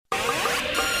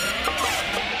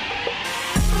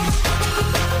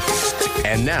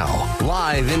And now,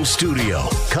 live in studio,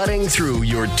 cutting through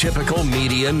your typical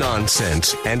media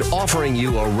nonsense and offering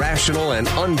you a rational and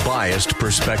unbiased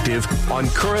perspective on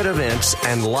current events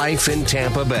and life in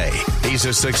Tampa Bay. He's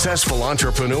a successful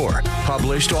entrepreneur,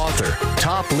 published author,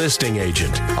 top listing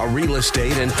agent, a real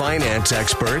estate and finance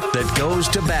expert that goes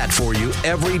to bat for you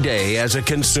every day as a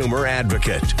consumer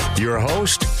advocate. Your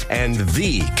host and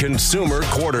the consumer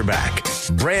quarterback,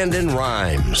 Brandon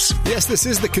Rhymes. Yes, this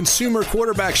is the Consumer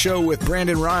Quarterback Show with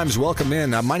Brandon Rhymes. Welcome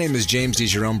in. My name is James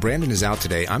DeJerome. Brandon is out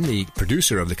today. I'm the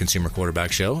producer of the Consumer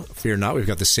Quarterback Show. Fear not, we've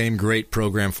got the same great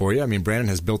program for you. I mean, Brandon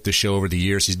has built this show over the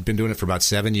years. He's been doing it for about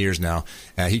 7 years now.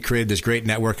 He created this great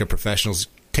network of professionals.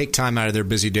 Take time out of their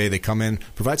busy day. They come in,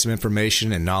 provide some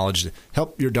information and knowledge,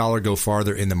 help your dollar go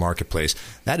farther in the marketplace.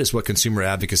 That is what consumer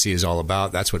advocacy is all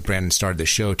about. That's what Brandon started the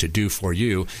show to do for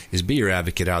you, is be your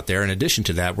advocate out there. In addition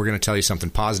to that, we're going to tell you something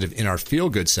positive in our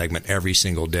feel-good segment every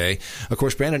single day. Of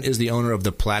course, Brandon is the owner of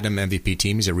the Platinum MVP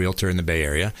team. He's a realtor in the Bay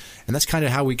Area. And that's kind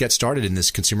of how we get started in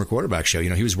this Consumer Quarterback Show. You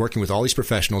know, he was working with all these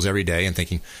professionals every day and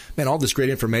thinking, man, all this great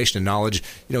information and knowledge.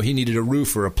 You know, he needed a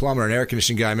roofer, a plumber, an air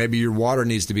conditioning guy. Maybe your water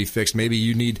needs to be fixed. Maybe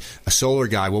you need a solar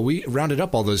guy. Well, we rounded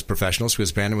up all those professionals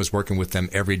because Brandon was working with them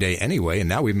every day anyway, and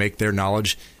now we make their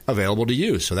knowledge available to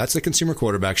you. So that's the Consumer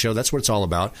Quarterback Show. That's what it's all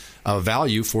about,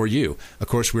 value for you. Of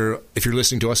course, if you're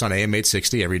listening to us on AM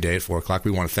 860 every day at 4 o'clock,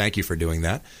 we want to thank you for doing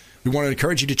that. We want to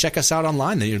encourage you to check us out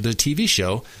online, the TV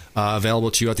show available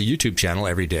to you at the YouTube channel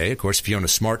every day. Of course, if you own a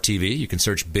smart TV, you can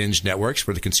search Binge Networks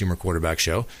for the Consumer Quarterback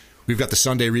Show. We've got the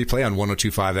Sunday replay on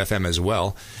 102.5 FM as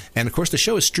well. And, of course, the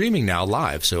show is streaming now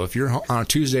live. So if you're on a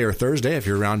Tuesday or Thursday, if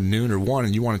you're around noon or 1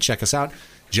 and you want to check us out,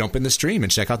 jump in the stream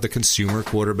and check out the Consumer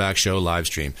Quarterback Show live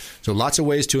stream. So lots of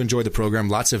ways to enjoy the program,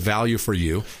 lots of value for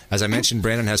you. As I mentioned,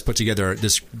 Brandon has put together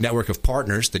this network of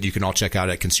partners that you can all check out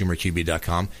at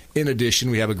consumerqb.com. In addition,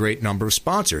 we have a great number of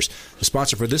sponsors. The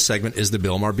sponsor for this segment is the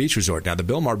Bilmar Beach Resort. Now, the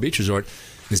Bilmar Beach Resort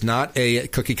is not a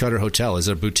cookie-cutter hotel. It's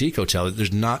a boutique hotel.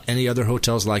 There's not any other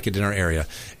hotels like it in our area.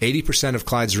 80% of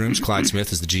Clyde's rooms, Clyde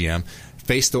Smith is the GM,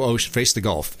 face the ocean, face the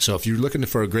Gulf. So if you're looking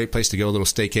for a great place to go, a little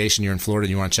staycation, you're in Florida,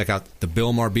 and you want to check out the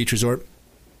Bilmar Beach Resort,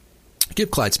 give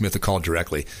Clyde Smith a call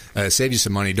directly. Save you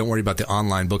some money. Don't worry about the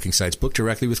online booking sites. Book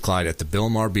directly with Clyde at the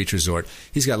Bilmar Beach Resort.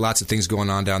 He's got lots of things going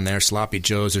on down there. Sloppy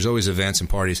Joe's. There's always events and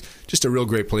parties. Just a real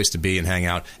great place to be and hang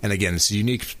out. And again, it's a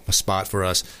unique spot for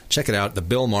us. Check it out. The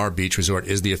Bilmar Beach Resort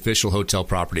is the official hotel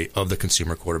property of the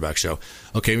Consumer Quarterback Show.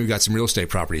 Okay, we've got some real estate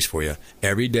properties for you.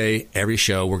 Every day, every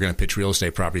show, we're going to pitch real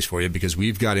estate properties for you because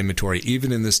we've got inventory.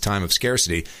 Even in this time of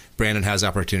scarcity, Brandon has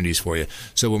opportunities for you.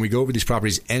 So when we go over these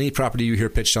properties, any property you hear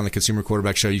pitched on the Consumer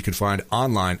Quarterback Show, you can find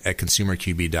online at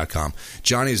consumerqb.com.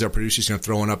 Johnny is our producer. He's going to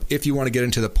throw one up. If you want to get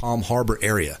into the Palm Harbor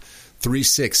area,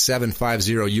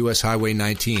 36750 U.S. Highway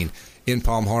 19 in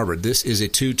Palm Harbor. This is a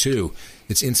 2-2.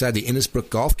 It's inside the Innisbrook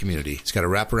Golf Community. It's got a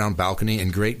wraparound balcony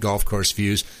and great golf course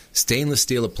views, stainless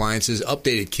steel appliances,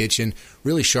 updated kitchen,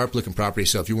 really sharp-looking property.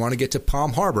 So if you want to get to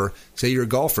Palm Harbor, say you're a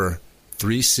golfer,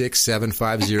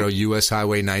 36750 U.S.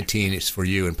 Highway 19 is for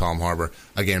you in Palm Harbor.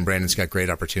 Again, Brandon's got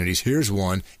great opportunities. Here's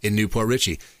one in Newport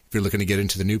Richey. If you're looking to get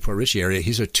into the Newport Richey area,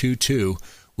 he's a 2-2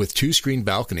 with 2 screen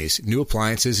balconies, new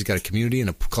appliances. He's got a community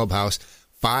and a clubhouse,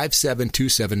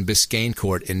 5727 Biscayne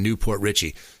Court in Newport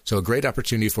Richey. So a great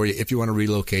opportunity for you if you want to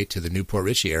relocate to the Newport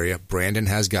Richey area. Brandon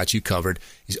has got you covered.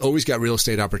 He's always got real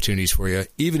estate opportunities for you,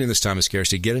 even in this time of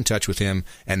scarcity. Get in touch with him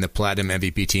and the Platinum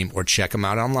MVP team or check him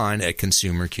out online at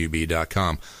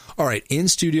consumerqb.com. All right, in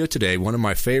studio today, one of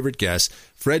my favorite guests,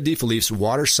 Fred DeFelipe's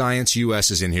Water Science US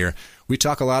is in here. We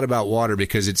talk a lot about water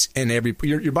because it's in every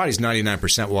your body's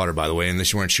 99% water, by the way,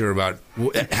 unless you weren't sure about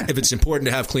if it's important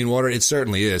to have clean water. It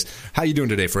certainly is. How you doing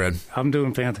today, Fred? I'm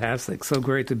doing fantastic. So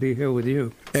great to be here with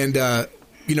you. And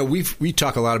you know, we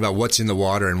talk a lot about what's in the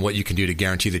water and what you can do to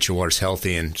guarantee that your water's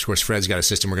healthy. And, of course, Fred's got a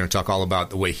system. We're going to talk all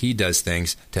about the way he does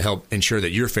things to help ensure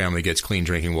that your family gets clean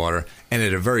drinking water, and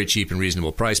at a very cheap and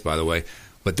reasonable price, by the way.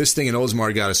 But this thing in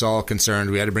Oldsmar got us all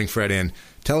concerned. We had to bring Fred in.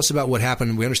 Tell us about what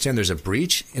happened. We understand there's a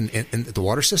breach in the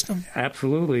water system?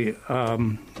 Absolutely.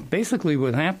 Basically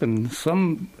what happened,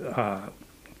 some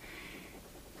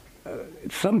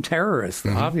terrorist,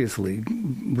 obviously,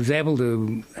 was able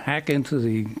to hack into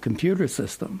the computer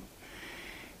system.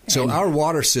 So our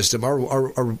water system,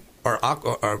 the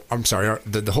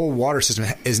whole water system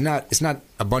is not. It's not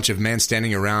a bunch of men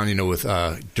standing around, you know, with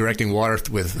directing water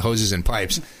with hoses and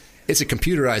pipes. It's a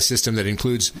computerized system that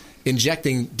includes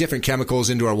injecting different chemicals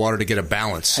into our water to get a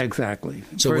balance. Exactly.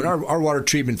 So when our water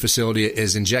treatment facility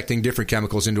is injecting different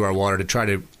chemicals into our water to try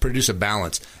to produce a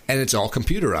balance, and it's all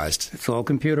computerized. It's all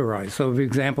computerized. So, for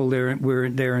example, they're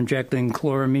injecting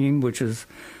chloramine, which is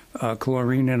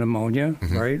chlorine and ammonia,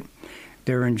 right?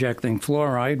 They're injecting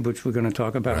fluoride, which we're going to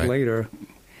talk about later,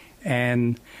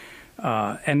 and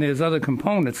there's other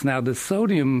components. Now, the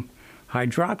sodium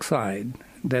hydroxide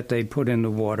that they put in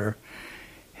the water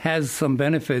has some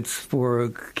benefits for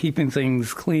keeping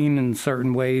things clean in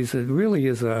certain ways. It really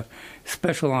is a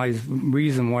specialized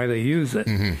reason why they use it.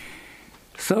 Mm-hmm.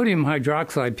 Sodium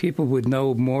hydroxide, people would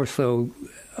know more so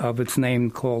of its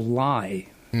name called lye,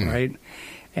 right?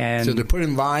 And so they're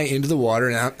putting lye into the water.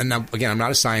 And now, again, I'm not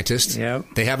a scientist. Yep.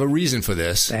 They have a reason for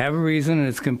this. They have a reason, and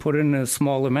it's can put in a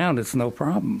small amount. It's no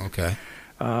problem. Okay.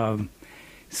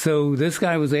 So this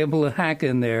guy was able to hack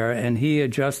in there, and he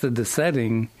adjusted the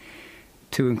setting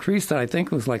to increase that. I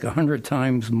think it was like 100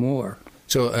 times more.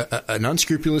 So an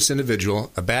unscrupulous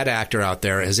individual, a bad actor out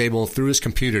there, is able through his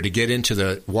computer to get into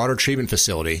the water treatment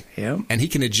facility, and he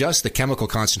can adjust the chemical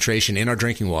concentration in our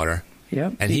drinking water.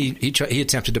 Yeah, and he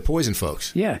attempted to poison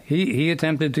folks. Yeah, he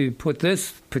attempted to put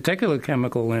this particular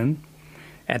chemical in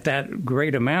at that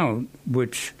great amount,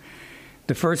 which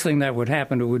the first thing that would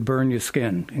happen, it would burn your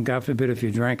skin, and God forbid if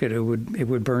you drank it, it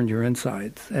would burn your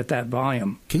insides at that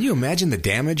volume. Can you imagine the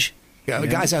damage? The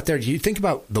guys out there, do you think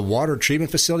about the water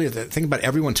treatment facility? Think about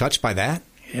everyone touched by that?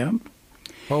 Yeah.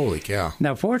 Holy cow.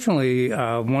 Now, fortunately,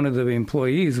 one of the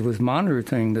employees was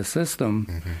monitoring the system.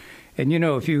 Mm-hmm. And,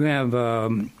 if you have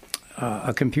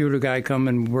a computer guy come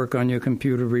and work on your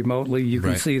computer remotely, you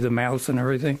can see the mouse and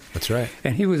everything. That's right.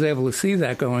 And he was able to see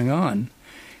that going on.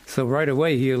 So right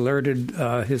away, he alerted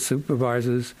his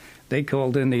supervisors. They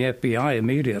called in the FBI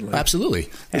immediately. Absolutely.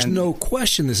 There's no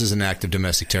question this is an act of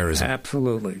domestic terrorism.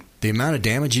 Absolutely. The amount of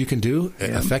damage you can do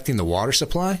affecting the water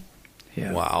supply?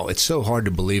 Yeah. Wow. It's so hard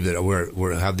to believe that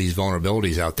we have these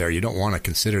vulnerabilities out there. You don't want to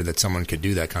consider that someone could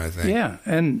do that kind of thing. Yeah.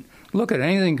 And look,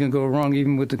 anything can go wrong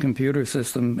even with the computer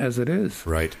system as it is.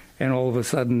 Right. And all of a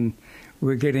sudden,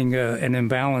 we're getting an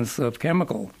imbalance of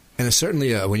chemical. And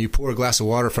certainly when you pour a glass of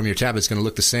water from your tap, it's going to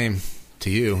look the same to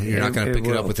you. You're not going to pick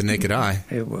it up with the naked eye.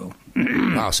 It will.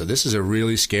 Wow, so this is a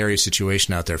really scary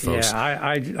situation out there, folks.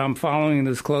 Yeah, I'm following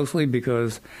this closely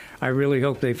because I really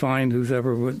hope they find who's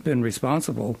ever been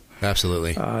responsible.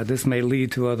 Absolutely. This may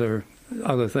lead to other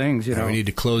things, We need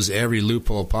to close every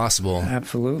loophole possible.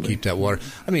 Absolutely. Keep that water.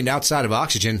 I mean, outside of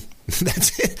oxygen,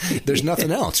 that's it. There's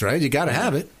nothing else, right? You got to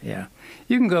have it. Yeah.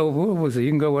 You can go, what was it? You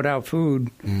can go without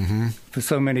food for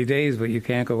so many days, but you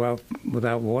can't go out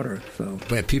without water. So,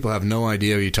 but people have no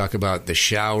idea. You talk about the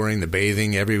showering, the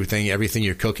bathing, everything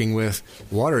you're cooking with.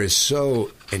 Water is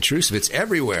so intrusive. It's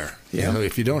everywhere. Yeah.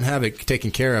 If you don't have it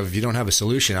taken care of, if you don't have a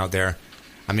solution out there,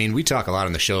 I mean, we talk a lot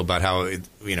on the show about how,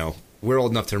 we're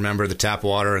old enough to remember the tap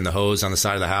water and the hose on the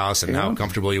side of the house and how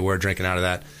comfortable you were drinking out of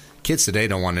that. Kids today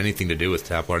don't want anything to do with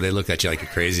tap water. They look at you like you're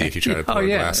crazy if you try to pour a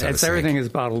glass out of the sink. Everything is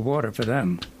bottled water for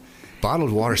them. Bottled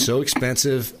water is so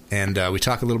expensive, and we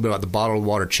talk a little bit about the bottled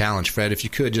water challenge. Fred, if you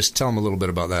could, just tell them a little bit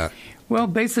about that. Well,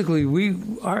 basically,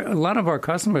 a lot of our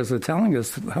customers are telling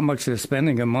us how much they're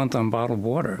spending a month on bottled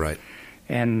water. Right.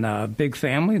 And big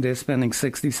family, they're spending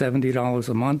 $60, $70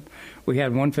 a month. We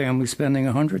had one family spending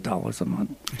 $100 a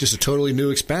month. Just a totally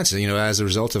new expense. As a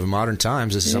result of modern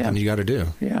times, this is something you got to do.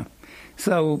 Yeah.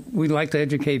 So we like to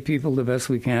educate people the best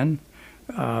we can.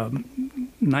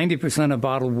 90% of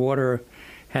bottled water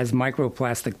has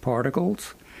microplastic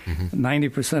particles.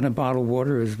 90% of bottled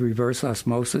water is reverse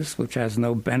osmosis, which has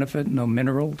no benefit, no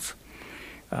minerals.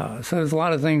 So there's a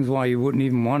lot of things why you wouldn't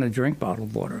even want to drink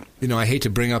bottled water. I hate to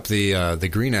bring up the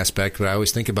green aspect, but I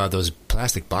always think about those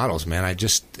plastic bottles, man.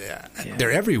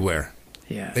 They're everywhere.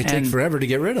 Yeah. They take forever to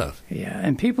get rid of. Yeah,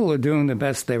 and people are doing the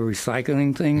best. They're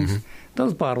recycling things.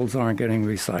 Those bottles aren't getting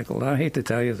recycled. I hate to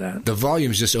tell you that. The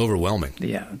volume is just overwhelming.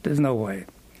 Yeah, there's no way.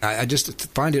 I just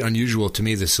find it unusual to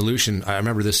me, the solution. I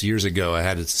remember this years ago. I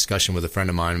had a discussion with a friend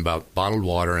of mine about bottled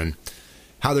water and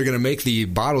how they're going to make the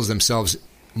bottles themselves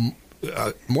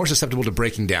more susceptible to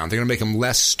breaking down. They're going to make them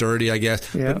less sturdy, I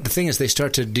guess. Yeah. But the thing is, they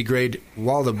start to degrade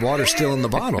while the water's still in the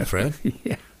bottle, Fred.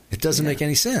 Yeah. It doesn't make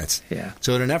any sense. Yeah.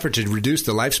 So in an effort to reduce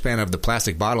the lifespan of the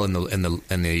plastic bottle in the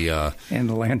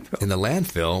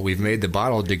landfill, we've made the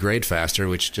bottle degrade faster,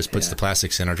 which just puts the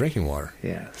plastics in our drinking water.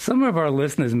 Yeah. Some of our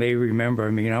listeners may remember.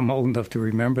 I mean, I'm old enough to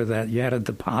remember that you had a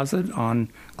deposit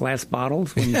on glass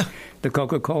bottles, the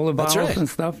Coca-Cola bottles and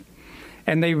stuff.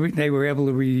 And they were able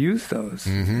to reuse those.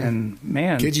 And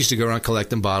man, kids used to go around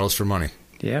collecting bottles for money.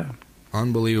 Yeah.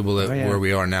 Unbelievable where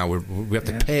we are now. We have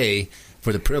to pay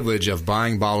for the privilege of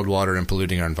buying bottled water and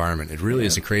polluting our environment. It really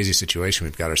is a crazy situation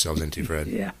we've got ourselves into, Fred.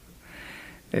 Yeah,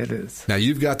 it is. Now,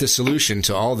 you've got the solution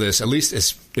to all this, at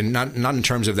least not in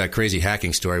terms of that crazy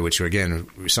hacking story, which, again,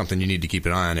 is something you need to keep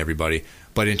an eye on, everybody.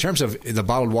 But in terms of the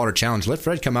bottled water challenge, let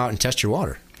Fred come out and test your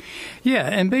water. Yeah,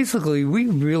 and basically we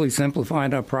really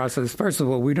simplified our process. First of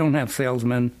all, we don't have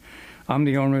salesmen. I'm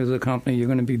the owner of the company. You're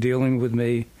going to be dealing with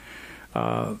me.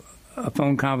 A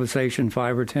phone conversation,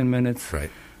 5 or 10 minutes. Right.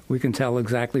 We can tell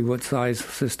exactly what size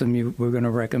system we're going to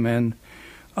recommend.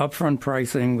 Upfront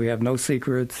pricing, we have no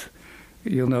secrets.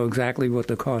 You'll know exactly what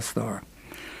the costs are.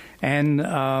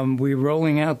 And we're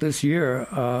rolling out this year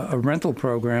a rental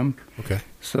program. Okay.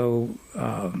 So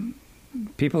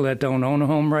people that don't own a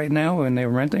home right now and they're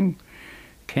renting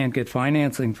can't get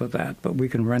financing for that, but we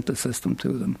can rent the system to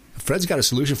them. Fred's got a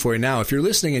solution for you now. If you're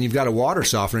listening and you've got a water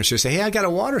softener, and you say, hey, I got a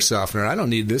water softener. I don't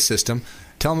need this system.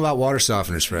 Tell them about water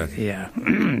softeners, Fred. Yeah.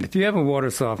 If you have a water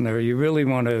softener, you really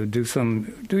want to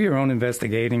do your own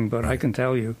investigating, but I can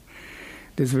tell you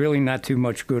there's really not too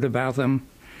much good about them.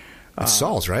 It's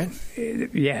salts, right?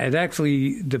 It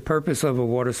actually, the purpose of a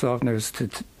water softener is to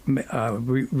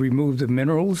remove the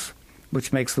minerals,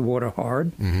 which makes the water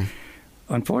hard. Mm-hmm.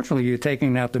 Unfortunately, you're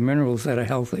taking out the minerals that are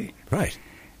healthy. Right.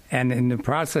 And in the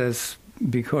process,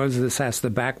 because this has to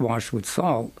backwash with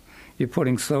salt, you're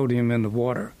putting sodium in the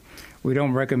water. We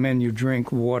don't recommend you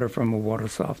drink water from a water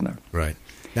softener. Right.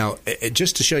 Now,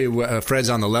 just to show you Fred's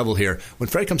on the level here, when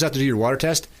Fred comes out to do your water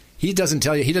test, he doesn't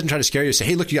try to scare you and say,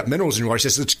 hey, look, you got minerals in your water. He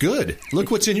says, it's good.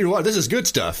 Look what's in your water. This is good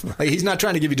stuff. Like, he's not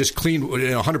trying to give you just clean,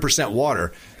 100%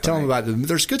 water. Tell him about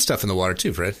there's good stuff in the water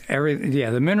too, Fred.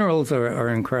 The minerals are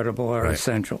incredible, are right.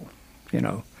 essential,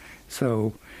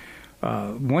 So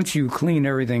once you clean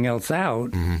everything else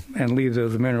out mm-hmm. and leave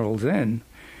those minerals in,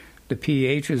 the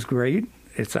pH is great.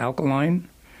 It's alkaline.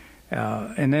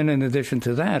 And then in addition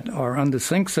to that, our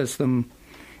under-sink system,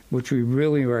 which we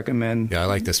really recommend. Yeah, I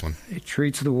like this one. It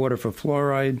treats the water for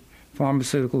fluoride,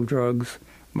 pharmaceutical drugs,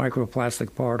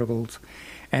 microplastic particles,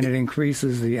 and it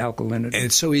increases the alkalinity. And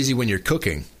it's so easy when you're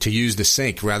cooking to use the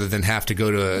sink rather than have to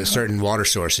go to a certain water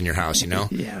source in your house,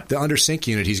 Yeah. The under sink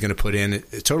unit he's going to put in,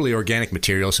 it's totally organic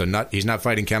material, so he's not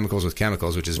fighting chemicals with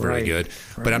chemicals, which is very good.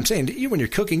 Right. But I'm saying, when you're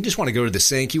cooking, you just want to go to the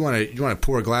sink, you want to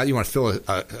pour a glass, you want to fill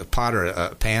a pot or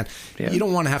a pan. Yeah. You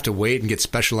don't want to have to wait and get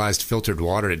specialized filtered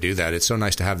water to do that. It's so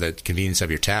nice to have the convenience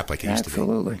of your tap like it used to be.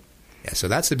 Absolutely. Yeah, so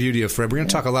that's the beauty of Fred. We're going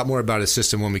to talk a lot more about his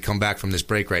system when we come back from this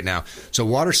break right now. So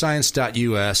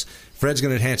waterscience.us. Fred's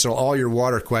going to answer all your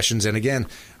water questions. And again,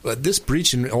 this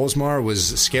breach in Oldsmar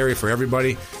was scary for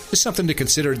everybody. It's something to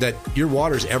consider that your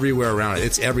water's everywhere around it.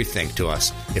 It's everything to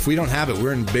us. If we don't have it,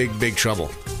 we're in big, big trouble.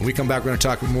 When we come back, we're going to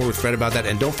talk more with Fred about that.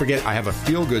 And don't forget, I have a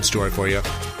feel-good story for you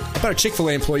about a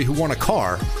Chick-fil-A employee who won a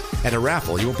car at a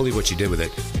raffle. You won't believe what she did with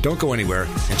it. Don't go anywhere,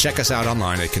 and check us out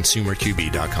online at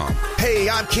ConsumerQB.com. Hey,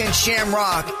 I'm Ken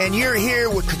Shamrock, and you're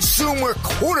here with Consumer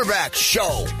Quarterback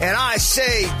Show. And I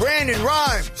say, Brandon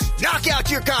Rhymes, knock out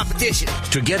your competition.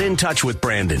 To get in touch with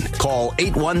Brandon, call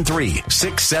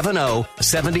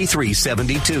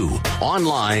 813-670-7372.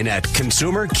 Online at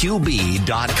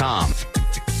ConsumerQB.com.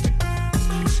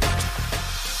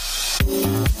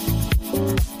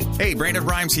 Hey, Brandon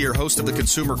Rhymes here, host of the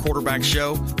Consumer Quarterback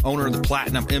Show, owner of the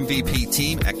Platinum MVP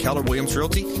team at Keller Williams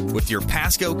Realty, with your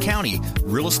Pasco County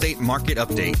real estate market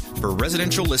update for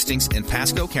residential listings in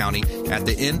Pasco County. At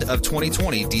the end of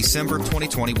 2020, December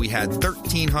 2020, we had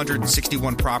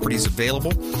 1,361 properties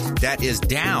available. That is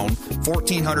down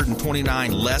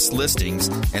 1,429 less listings,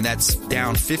 and that's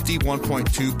down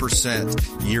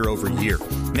 51.2% year over year.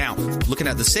 Now, looking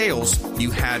at the sales, you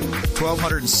had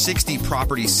 1,260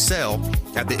 properties sell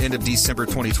at the end of December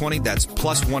 2020. That's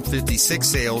plus 156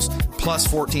 sales, plus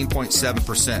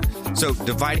 14.7%. So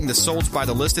dividing the solds by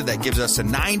the listed, that gives us a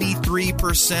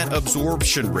 93%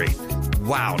 absorption rate.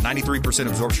 Wow, 93%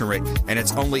 absorption rate, and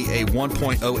it's only a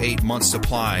 1.08 month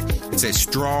supply. It's a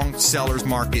strong seller's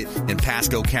market in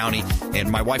Pasco County,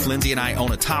 and my wife Lindsay and I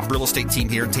own a top real estate team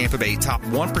here in Tampa Bay, top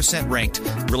 1% ranked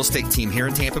real estate team here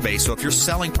in Tampa Bay. So if you're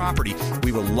selling property,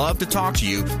 we would love to talk to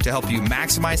you to help you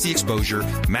maximize the exposure,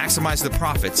 maximize the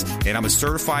profits, and I'm a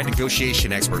certified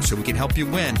negotiation expert, so we can help you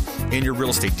win in your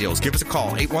real estate deals. Give us a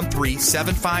call,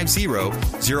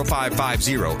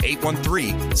 813-750-0550,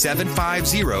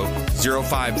 813-750-0550.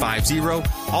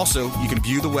 Also, you can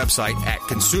view the website at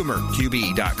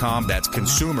ConsumerQB.com. That's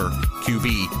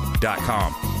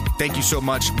ConsumerQB.com. Thank you so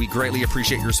much. We greatly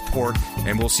appreciate your support,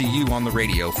 and we'll see you on the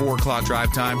radio. 4 o'clock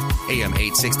drive time, AM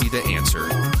 860, The Answer.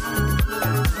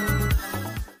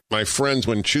 My friends,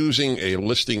 when choosing a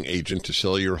listing agent to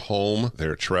sell your home,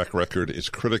 their track record is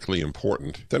critically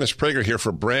important. Dennis Prager here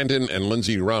for Brandon and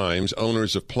Lindsay Rhymes,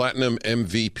 owners of Platinum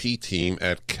MVP Team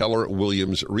at Keller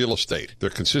Williams Real Estate. They're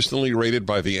consistently rated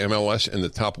by the MLS in the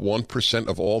top 1%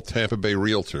 of all Tampa Bay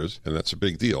realtors, and that's a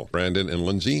big deal. Brandon and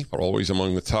Lindsay are always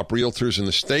among the top realtors in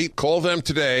the state. Call them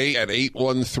today at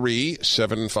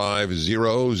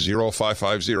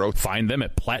 813-750-0550. Find them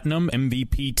at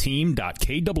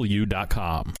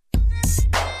platinummvpteam.kw.com.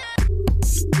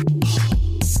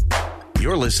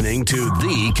 You're listening to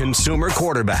the consumer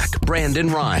quarterback, Brandon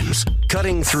Rhymes,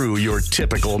 cutting through your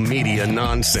typical media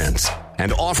nonsense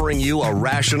and offering you a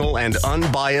rational and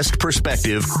unbiased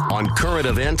perspective on current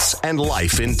events and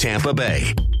life in Tampa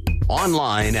Bay.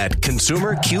 Online at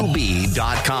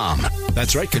consumerqb.com.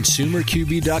 That's right,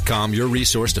 consumerqb.com, your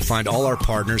resource to find all our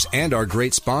partners and our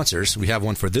great sponsors. We have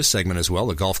one for this segment as well,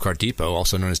 the Golf Cart Depot,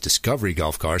 also known as Discovery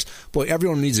Golf Cars. Boy,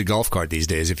 everyone needs a golf cart these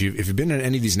days. If you've been in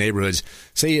any of these neighborhoods,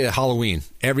 say Halloween,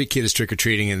 every kid is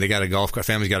trick-or-treating and they got a golf cart,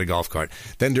 family's got a golf cart.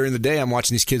 Then during the day, I'm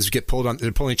watching these kids get pulled on,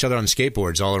 they're pulling each other on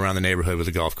skateboards all around the neighborhood with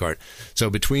a golf cart. So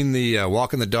between the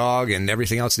walking the dog and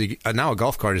everything else, now a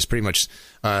golf cart is pretty much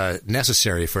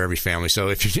necessary for every family. So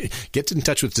if you get in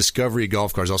touch with Discovery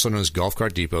Golf Cars, also known as Golf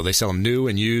Cart Depot, they sell them new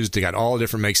and used. They got all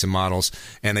different makes and models,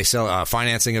 and they sell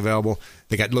financing available.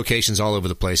 They got locations all over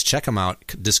the place. Check them out.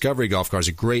 Discovery Golf Cars,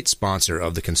 a great sponsor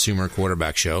of the Consumer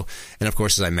Quarterback Show. And, of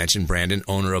course, as I mentioned, Brandon,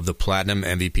 owner of the Platinum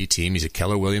MVP Team. He's a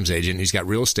Keller Williams agent. He's got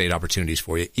real estate opportunities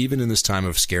for you, even in this time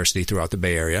of scarcity throughout the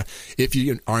Bay Area. If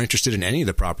you are interested in any of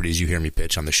the properties you hear me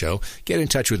pitch on the show, get in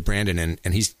touch with Brandon,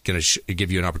 and he's going to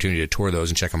give you an opportunity to tour those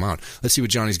and check them out. Let's see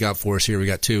what Johnny's got for us here. We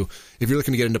got two. If you're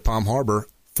looking to get into Palm Harbor,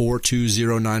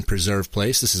 4209 Preserve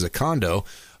Place. This is a condo,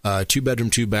 2-bedroom,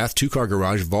 2-bath, 2-car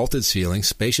garage, vaulted ceiling,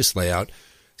 spacious layout.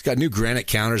 It's got new granite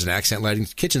counters and accent lighting.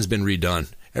 The kitchen's been redone.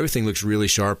 Everything looks really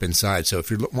sharp inside. So if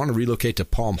you want to relocate to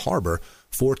Palm Harbor,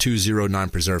 4209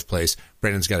 Preserve Place,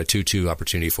 Brandon's got a 2-2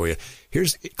 opportunity for you.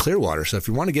 Here's Clearwater. So if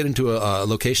you want to get into a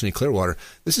location in Clearwater,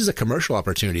 this is a commercial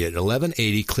opportunity at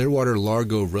 1180 Clearwater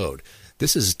Largo Road.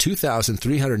 This is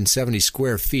 2,370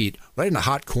 square feet, right in a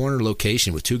hot corner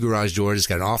location with 2 garage doors. It's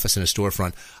got an office and a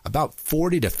storefront. About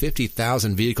 40 to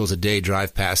 50,000 vehicles a day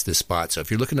drive past this spot. So if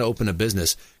you're looking to open a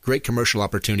business, great commercial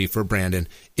opportunity for Brandon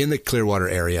in the Clearwater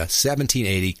area,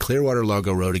 1780 Clearwater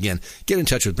Largo Road. Again, get in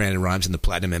touch with Brandon Rhymes and the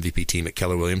Platinum MVP Team at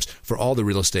Keller Williams for all the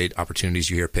real estate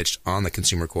opportunities you hear pitched on the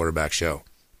Consumer Quarterback Show.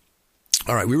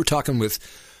 All right, we were talking with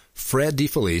Fred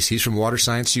DeFelice. He's from Water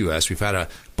Science US. We've had a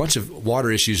bunch of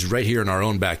water issues right here in our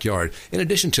own backyard, in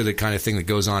addition to the kind of thing that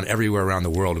goes on everywhere around the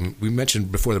world. And we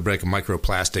mentioned before the break of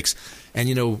microplastics. And,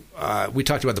 we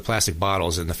talked about the plastic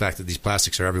bottles and the fact that these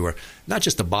plastics are everywhere. Not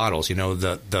just the bottles.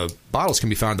 The bottles can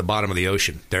be found at the bottom of the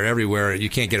ocean. They're everywhere. You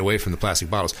can't get away from the plastic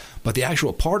bottles. But the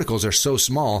actual particles are so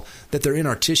small that they're in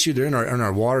our tissue, they're in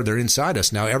our water, they're inside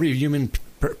us. Now, every human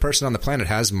person on the planet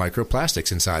has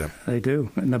microplastics inside them. They do.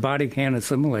 And the body can't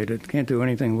assimilate it, can't do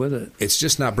anything with it. It's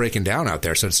just not breaking down out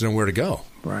there, so it's nowhere to go.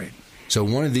 Right. So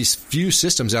one of these few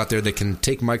systems out there that can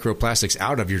take microplastics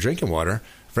out of your drinking water,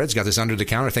 Fred's got this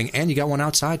under-the-counter thing, and you got one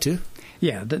outside, too?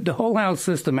 Yeah, the whole house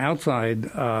system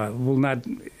outside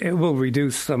will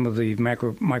reduce some of the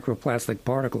microplastic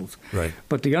particles. Right.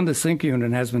 But the under-sink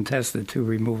unit has been tested to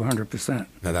remove 100%.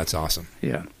 Now, that's awesome.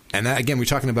 Yeah. And that, again, we're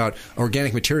talking about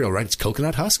organic material, right? It's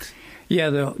coconut husks? Yeah,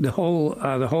 the whole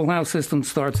house system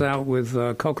starts out with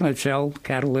coconut shell,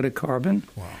 catalytic carbon.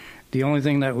 Wow. The only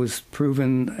thing that was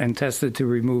proven and tested to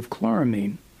remove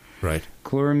chloramine. Right.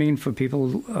 Chloramine, for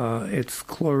people, it's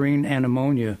chlorine and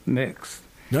ammonia mixed.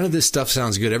 None of this stuff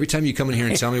sounds good. Every time you come in here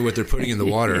and tell me what they're putting in the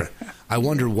water, I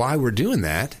wonder why we're doing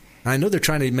that. I know they're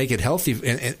trying to make it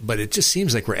healthy, but it just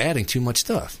seems like we're adding too much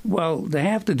stuff. Well, they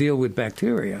have to deal with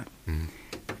bacteria. Mm.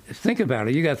 Think about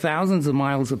it. You got thousands of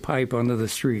miles of pipe under the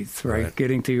streets, right?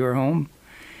 Getting to your home.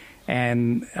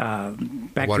 And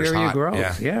bacteria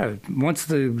grows. Yeah. Once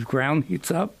the ground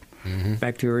heats up,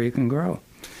 bacteria can grow.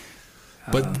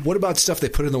 But what about stuff they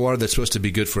put in the water that's supposed to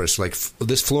be good for us? Like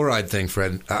this fluoride thing,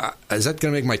 Fred. Is that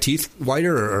going to make my teeth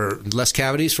whiter or less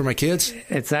cavities for my kids?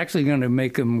 It's actually going to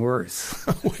make them worse.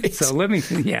 So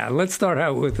let's start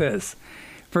out with this.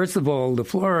 First of all, the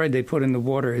fluoride they put in the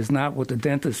water is not what the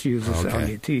dentist uses on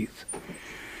your teeth.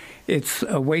 It's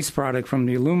a waste product from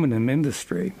the aluminum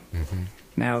industry. Mm-hmm.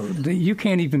 Now, you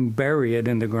can't even bury it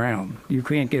in the ground. You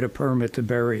can't get a permit to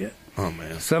bury it. Oh,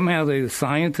 man. Somehow the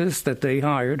scientists that they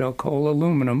hired, Alcoa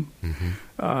Aluminum,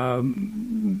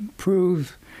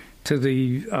 proved to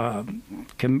the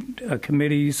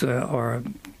committees or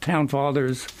town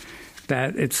fathers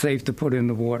that it's safe to put in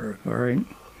the water, all right?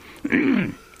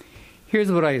 Here's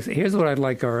what I'd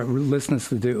like our listeners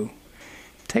to do.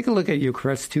 Take a look at your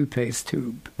Crest toothpaste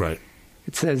tube. Right.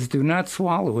 It says, do not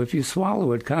swallow. If you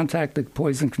swallow it, contact the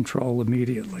poison control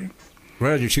immediately.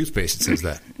 Right on your toothpaste, it says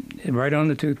that. Right on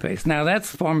the toothpaste. Now,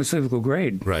 that's pharmaceutical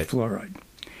grade fluoride.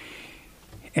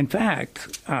 In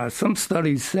fact, some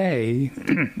studies say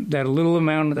that a little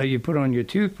amount that you put on your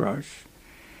toothbrush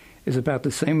is about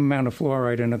the same amount of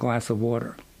fluoride in a glass of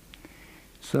water.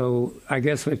 So I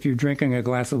guess if you're drinking a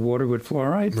glass of water with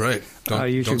fluoride,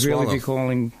 you should really be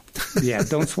calling,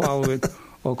 don't swallow it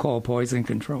or call poison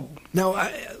control. Now,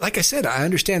 like I said, I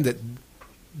understand that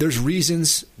there's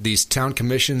reasons these town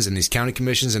commissions and these county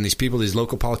commissions and these people, these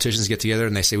local politicians get together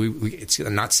and they say it's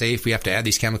not safe, we have to add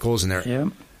these chemicals in there. Yeah.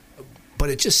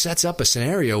 But it just sets up a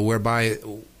scenario whereby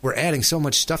we're adding so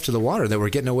much stuff to the water that we're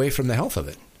getting away from the health of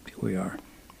it. We are.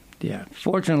 Yeah.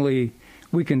 Fortunately,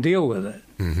 we can deal with it.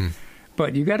 Mm-hmm.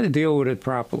 But you got to deal with it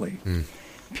properly. Mm.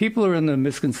 People are in the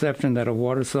misconception that a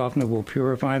water softener will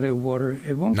purify their water.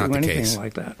 It won't do anything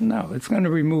like that. No, it's going to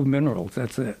remove minerals.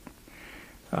 That's it.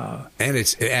 And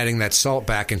it's adding that salt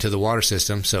back into the water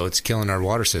system, so it's killing our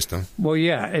water system. Well,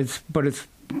 yeah, it's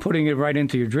putting it right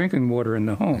into your drinking water in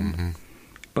the home. Mm-hmm.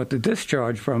 But the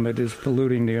discharge from it is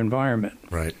polluting the environment.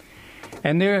 Right.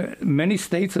 And many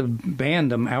states have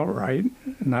banned them outright,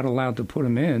 not allowed to put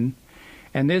them in.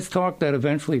 And there's talk that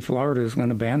eventually Florida is going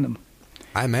to ban them.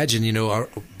 I imagine,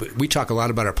 we talk a lot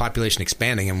about our population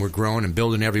expanding, and we're growing and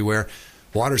building everywhere.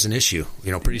 Water's an issue.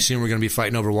 Pretty soon we're going to be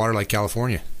fighting over water like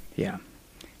California. Yeah.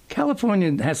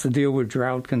 California has to deal with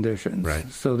drought conditions. Right.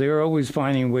 So they're always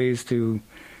finding ways to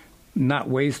not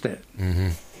waste it.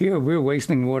 Mm-hmm. Here we're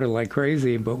wasting water like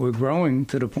crazy, but we're growing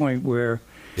to the point where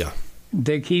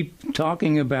they keep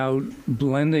talking about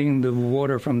blending the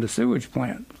water from the sewage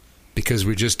plant. Because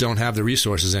we just don't have the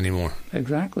resources anymore.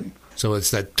 Exactly. So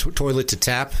it's that toilet to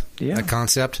tap, that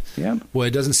concept. Yeah. Well,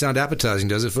 it doesn't sound appetizing,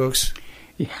 does it, folks?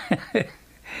 Yeah.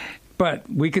 But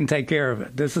we can take care of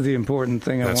it. This is the important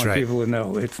thing I want people to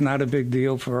know. It's not a big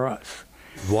deal for us.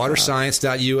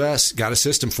 Waterscience.us got a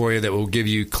system for you that will give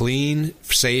you clean,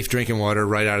 safe drinking water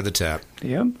right out of the tap.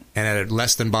 Yep. And at a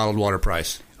less than bottled water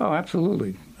price. Oh,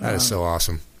 absolutely. That is so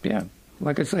awesome. Yeah.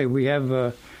 Like I say, we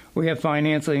have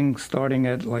financing starting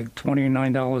at like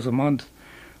 $29 a month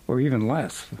or even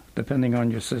less, depending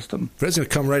on your system. Fred's going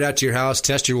to come right out to your house,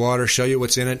 test your water, show you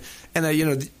what's in it. And,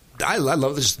 I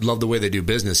love the way they do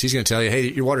business. He's going to tell you,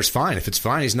 hey, your water's fine. If it's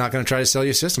fine, he's not going to try to sell you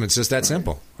a system. It's just that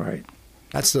simple. Right.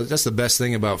 That's the best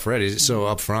thing about Fred. He's so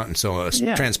upfront and so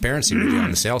transparency with you on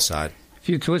the sales side. If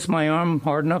you twist my arm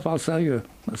hard enough, I'll sell you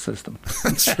a system.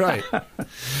 That's right.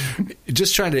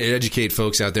 Just trying to educate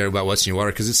folks out there about what's in your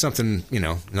water, because it's something,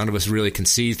 none of us really can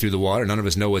see through the water. None of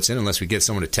us know what's in unless we get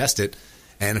someone to test it.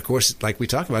 And, of course, like we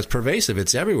talked about, it's pervasive.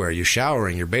 It's everywhere. You're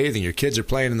showering, you're bathing, your kids are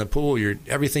playing in the pool.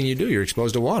 Everything you do, you're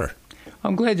exposed to water.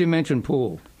 I'm glad you mentioned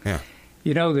pool. Yeah.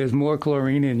 There's more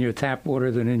chlorine in your tap water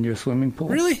than in your swimming pool.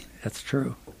 Really? That's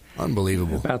true.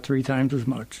 Unbelievable. About 3 times as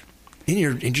much.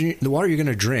 The water you're going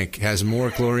to drink has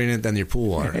more chlorine in it than your pool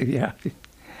water. Yeah.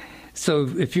 So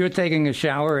if you're taking a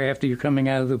shower after you're coming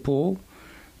out of the pool,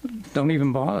 don't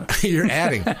even bother. You're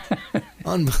adding.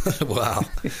 Wow.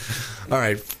 All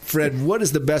right, Fred, what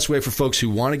is the best way for folks who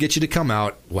want to get you to come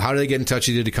out? How do they get in touch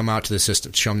with you to come out to the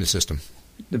system, show them the system?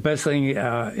 The best thing,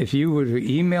 if you would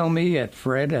email me at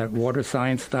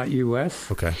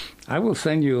fred@waterscience.us, okay, I will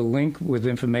send you a link with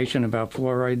information about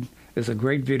fluoride. There's a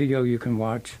great video you can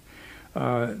watch.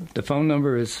 The phone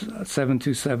number is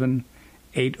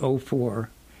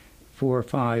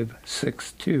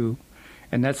 727-804-4562,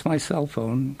 and that's my cell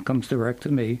phone. It comes direct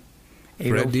to me.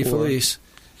 Fred DeFelice.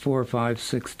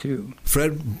 4562.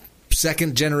 Fred,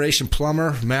 second-generation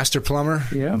plumber, master plumber.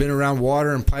 Yeah. Been around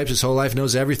water and pipes his whole life,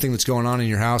 knows everything that's going on in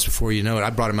your house before you know it.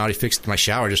 I brought him out. He fixed my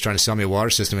shower just trying to sell me a water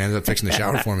system. He ended up fixing the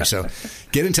shower for me. So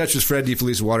get in touch with Fred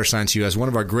DeFelice, Water Science US, one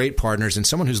of our great partners and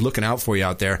someone who's looking out for you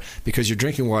out there, because your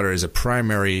drinking water is a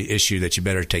primary issue that you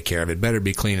better take care of. It better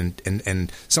be clean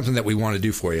and something that we want to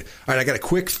do for you. All right, I got a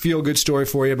quick feel-good story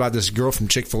for you about this girl from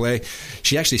Chick-fil-A.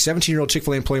 She actually, 17-year-old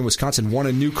Chick-fil-A employee in Wisconsin, won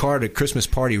a new car at a Christmas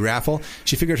party raffle.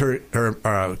 She figured her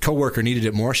coworker needed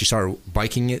it more. She saw her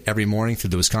biking it every morning through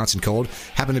the Wisconsin cold.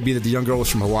 Happened to be that the young girl was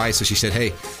from Hawaii, so she said,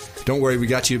 hey, don't worry, we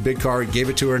got you a big car. Gave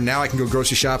it to her. Now I can go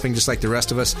grocery shopping just like the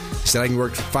rest of us. She said I can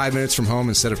work 5 minutes from home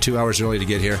instead of 2 hours early to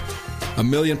get here. A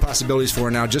million possibilities for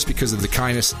her now just because of the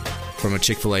kindness from a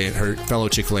Chick-fil-A, her fellow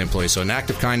Chick-fil-A employee. So an act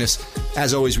of kindness.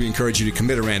 As always, we encourage you to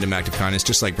commit a random act of kindness,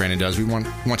 just like Brandon does. We want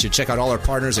you to check out all our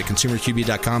partners at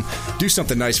ConsumerQB.com. Do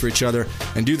something nice for each other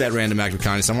and do that random act of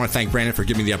kindness. I want to thank Brandon for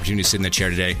giving me the opportunity to sit in the chair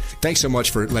today. Thanks so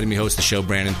much for letting me host the show,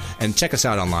 Brandon. And check us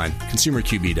out online,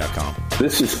 ConsumerQB.com.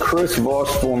 This is Chris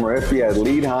Voss, former FBI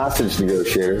lead hostage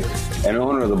negotiator and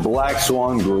owner of the Black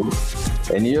Swan Group.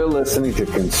 And you're listening to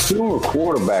Consumer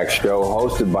Quarterback Show,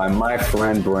 hosted by my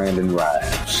friend Brandon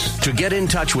Rhymes. To get in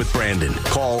touch with Brandon,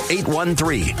 call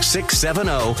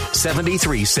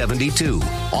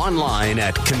 813-670-7372. Online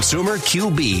at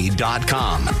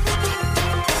ConsumerQB.com.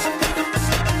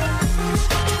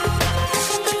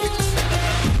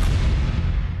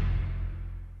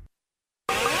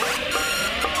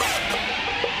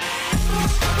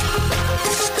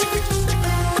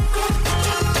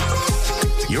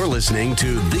 You're listening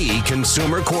to The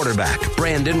Consumer Quarterback,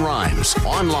 Brandon Rhymes,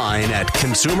 online at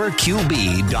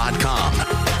ConsumerQB.com.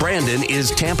 Brandon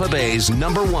is Tampa Bay's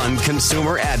 #1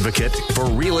 consumer advocate for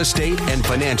real estate and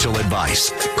financial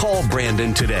advice. Call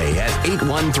Brandon today at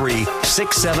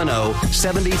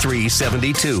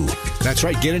 813-670-7372. That's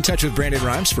right. Get in touch with Brandon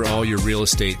Rhymes for all your real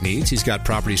estate needs. He's got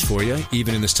properties for you,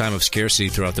 even in this time of scarcity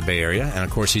throughout the Bay Area. And,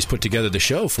 of course, he's put together the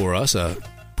show for us,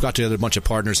 got together a bunch of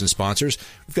partners and sponsors.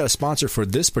 We've got a sponsor for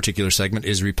this particular segment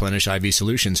is Replenish IV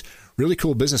Solutions. Really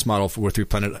cool business model with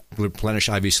Replenish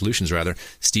IV Solutions, rather.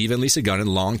 Steve and Lisa Gunnan,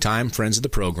 longtime friends of the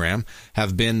program,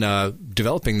 have been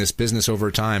developing this business over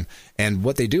time. And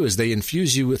what they do is they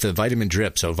infuse you with a vitamin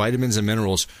drip, so vitamins and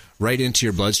minerals right into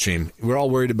your bloodstream. We're all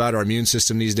worried about our immune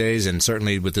system these days, and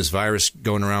certainly with this virus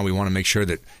going around, we want to make sure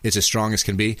that it's as strong as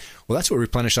can be. Well, that's what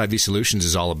Replenish IV Solutions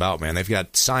is all about, man. They've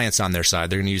got science on their side.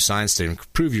 They're going to use science to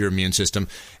improve your immune system.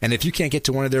 And if you can't get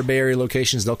to one of their Bay Area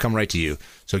locations, they'll come right to you.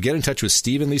 So get in touch with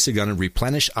Steve and Lisa Gunnan,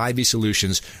 Replenish IV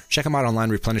Solutions. Check them out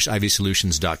online,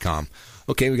 replenishivsolutions.com.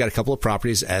 Okay, we got a couple of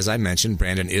properties. As I mentioned,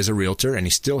 Brandon is a realtor, and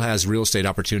he still has real estate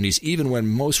opportunities, even when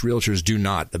most realtors do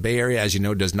not. The Bay Area, as you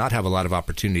know, does not have a lot of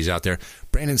opportunities out there.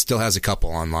 Brandon still has a couple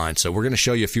online. So we're going to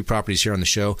show you a few properties here on the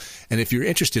show. And if you're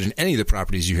interested in any of the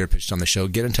properties you hear pitched on the show,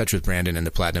 get in touch with Brandon and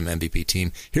the Platinum MVP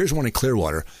team. Here's one in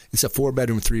Clearwater. It's a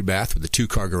 4-bedroom, 3-bath with a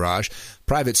 2-car garage,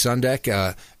 private sun deck,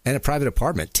 and a private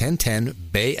apartment, 1010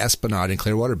 Bay Esplanade in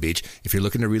Clearwater Beach. If you're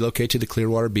looking to relocate to the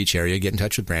Clearwater Beach area, get in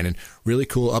touch with Brandon. Really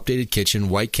cool updated kitchen,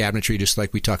 white cabinetry, just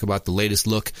like we talk about the latest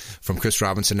look from Chris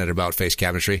Robinson at About Face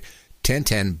Cabinetry.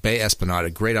 1010 Bay Esplanade, a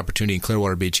great opportunity in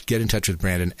Clearwater Beach. Get in touch with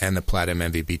Brandon and the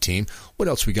Platinum MVP team. What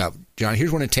else we got, John?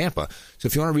 Here's one in Tampa. So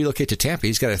if you want to relocate to Tampa,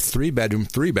 he's got a 3-bedroom,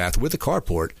 3-bath with a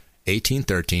carport,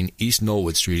 1813 East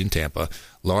Knollwood Street in Tampa.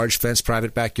 Large fenced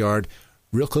private backyard,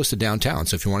 real close to downtown.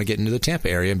 So if you want to get into the Tampa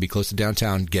area and be close to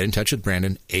downtown, get in touch with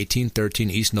Brandon,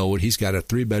 1813 East Knollwood. He's got a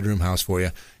 3-bedroom house for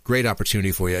you. Great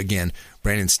opportunity for you. Again,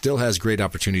 Brandon still has great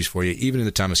opportunities for you, even in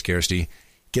the time of scarcity.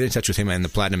 Get in touch with him and the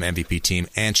Platinum MVP team,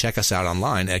 and check us out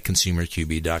online at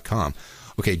ConsumerQB.com.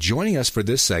 Okay, joining us for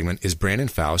this segment is Brandon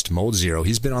Faust, Mold Zero.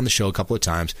 He's been on the show a couple of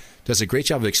times, does a great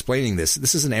job of explaining this.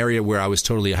 This is an area where I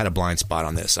had a blind spot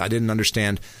on this. I didn't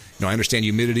understand, I understand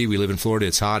humidity. We live in Florida.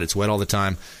 It's hot. It's wet all the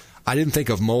time. I didn't think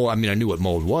of mold. I mean, I knew what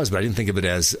mold was, but I didn't think of it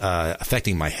as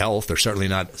affecting my health, or certainly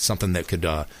not something that could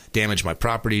damage my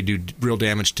property, do real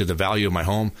damage to the value of my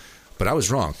home. But I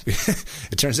was wrong.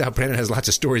 It turns out Brandon has lots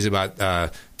of stories about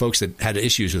folks that had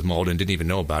issues with mold and didn't even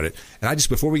know about it. And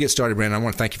before we get started, Brandon, I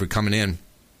want to thank you for coming in.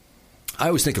 I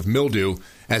always think of mildew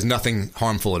as nothing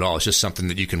harmful at all. It's just something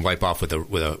that you can wipe off with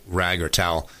a rag or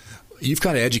towel. You've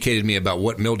kind of educated me about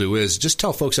what mildew is. Just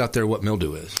tell folks out there what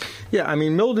mildew is. Yeah, I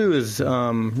mean, mildew is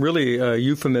really a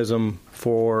euphemism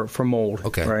for mold.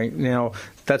 Okay. Right? Now,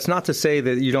 that's not to say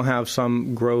that you don't have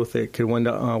some growth that could wind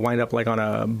up like on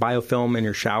a biofilm in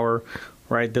your shower,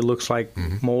 right, that looks like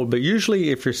mold. But usually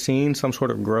if you're seeing some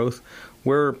sort of growth,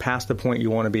 we're past the point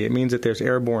you want to be. It means that there's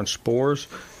airborne spores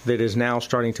that is now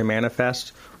starting to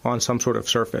manifest on some sort of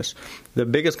surface. The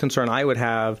biggest concern I would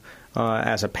have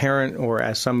as a parent or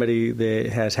as somebody that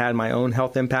has had my own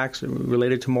health impacts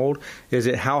related to mold is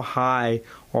how high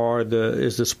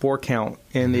is the spore count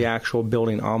in the actual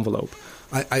building envelope.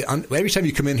 Every time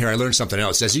you come in here, I learn something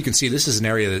else. As you can see, this is an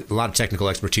area that a lot of technical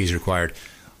expertise is required.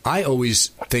 I always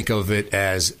think of it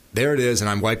as, there it is, and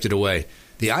I'm wiped it away.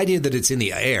 The idea that it's in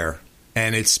the air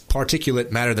and it's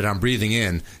particulate matter that I'm breathing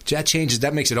in,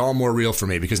 that makes it all more real for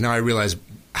me, because now I realize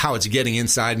how it's getting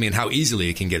inside me and how easily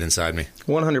it can get inside me.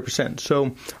 100%.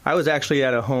 So I was actually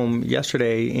at a home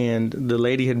yesterday, and the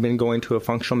lady had been going to a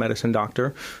functional medicine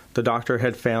doctor. The doctor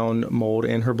had found mold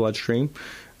in her bloodstream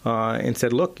and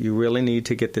said, look, you really need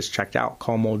to get this checked out.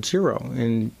 Call Mold Zero.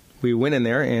 And we went in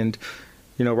there, and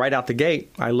right out the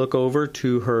gate, I look over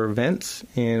to her vents,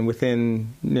 and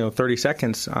within 30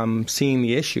 seconds, I'm seeing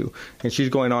the issue. And she's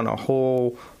going on a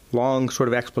whole long sort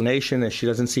of explanation that she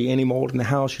doesn't see any mold in the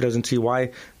house. She doesn't see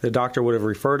why the doctor would have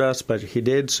referred us, but he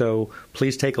did. So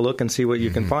please take a look and see what you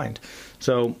can find.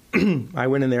 So I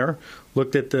went in there,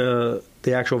 looked at the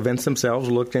actual vents themselves,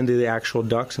 looked into the actual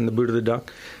ducts and the boot of the duct,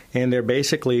 and there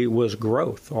basically was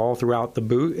growth all throughout the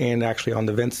boot and actually on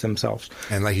the vents themselves.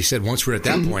 And like you said, once we're at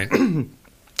that point...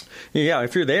 Yeah,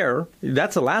 if you're there,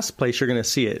 that's the last place you're going to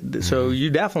see it. So you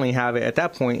definitely have it at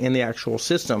that point in the actual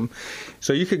system.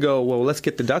 So you could go, well, let's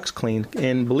get the ducts cleaned.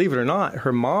 And believe it or not,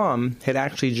 her mom had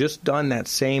actually just done that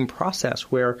same process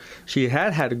where she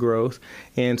had growth,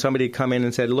 and somebody had come in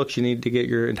and said, look, you need to get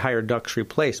your entire ducts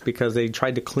replaced because they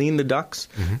tried to clean the ducts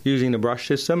using the brush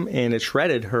system, and it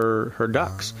shredded her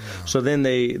ducts. So then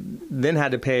they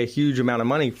had to pay a huge amount of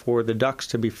money for the ducts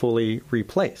to be fully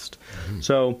replaced.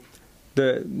 So...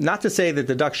 not to say that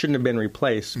the duct shouldn't have been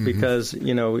replaced because,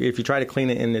 if you try to clean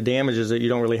it and it damages it, you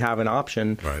don't really have an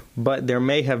option. Right. But there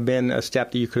may have been a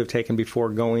step that you could have taken before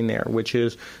going there, which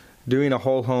is doing a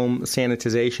whole home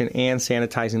sanitization and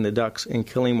sanitizing the ducts and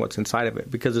killing what's inside of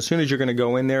it. Because as soon as you're going to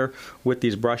go in there with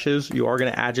these brushes, you are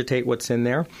going to agitate what's in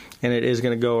there, and it is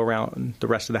going to go around the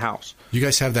rest of the house. You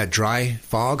guys have that dry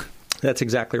fog? That's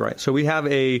exactly right. So we have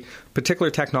a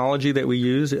particular technology that we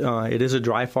use. It is a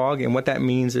dry fog, and what that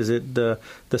means is that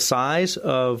the size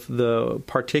of the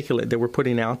particulate that we're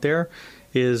putting out there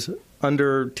is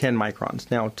under 10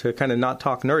 microns. Now, to kind of not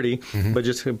talk nerdy, but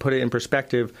just to put it in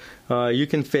perspective, you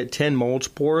can fit 10 mold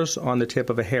spores on the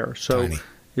tip of a hair. So tiny.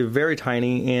 Very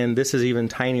tiny, and this is even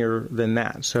tinier than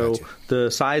that. So the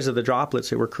size of the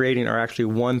droplets that we're creating are actually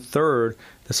 1/3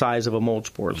 the size of a mold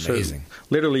spore. Amazing. So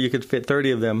literally you could fit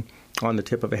 30 of them on the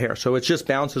tip of a hair. So it just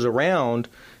bounces around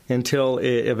until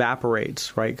it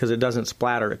evaporates, right? Because it doesn't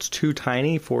splatter. It's too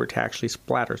tiny for it to actually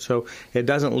splatter. So it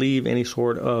doesn't leave any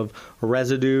sort of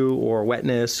residue or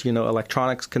wetness.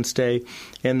 Electronics can stay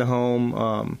in the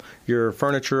home. Your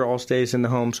furniture all stays in the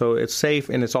home. So it's safe,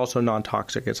 and it's also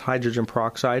non-toxic. It's hydrogen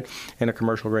peroxide and a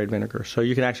commercial-grade vinegar. So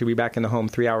you can actually be back in the home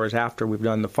 3 hours after we've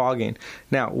done the fogging.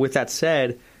 Now, with that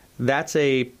said, that's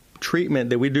a treatment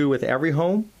that we do with every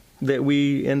home that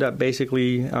we end up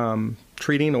basically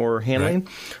treating or handling.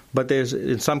 Right. But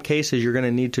in some cases, you're going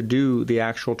to need to do the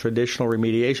actual traditional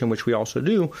remediation, which we also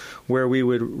do, where we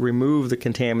would remove the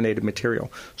contaminated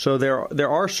material. So there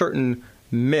are certain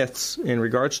myths in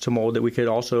regards to mold that we could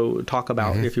also talk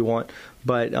about if you want.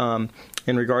 But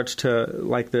in regards to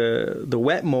like the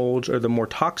wet molds or the more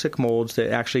toxic molds that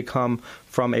actually come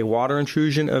from a water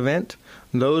intrusion event,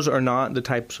 those are not the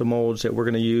types of molds that we're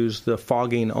going to use the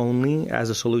fogging only as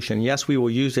a solution. Yes, we will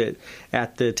use it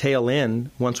at the tail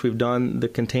end once we've done the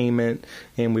containment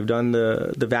and we've done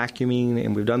the vacuuming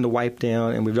and we've done the wipe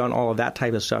down and we've done all of that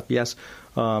type of stuff. Yes,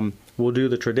 we'll do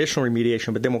the traditional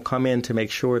remediation, but then we'll come in to make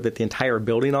sure that the entire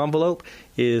building envelope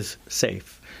is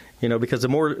safe. Because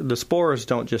the spores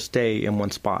don't just stay in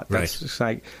one spot. That's It's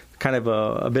like kind of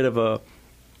a bit of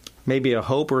maybe a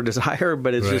hope or desire,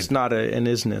 but it's just not an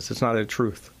isness. It's not a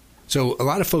truth. So a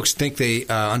lot of folks think they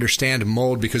understand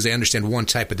mold because they understand one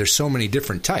type, but there's so many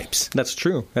different types. That's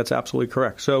true. That's absolutely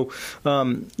correct. So,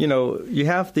 you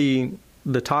have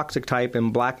the toxic type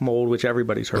and black mold, which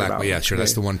everybody's heard about. Yeah, sure. Right?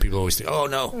 That's the one people always think, oh,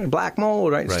 no. Black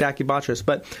mold, right? Stachybotrys.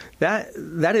 But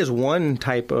that is one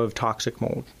type of toxic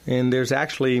mold. And there's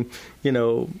actually,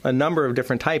 a number of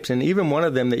different types. And even one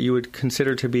of them that you would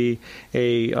consider to be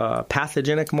a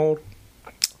pathogenic mold,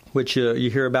 which you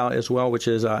hear about as well, which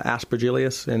is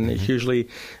Aspergillus, and it usually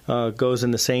goes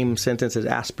in the same sentence as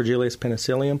Aspergillus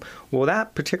penicillium. Well,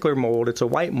 that particular mold, it's a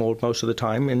white mold most of the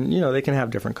time, and they can have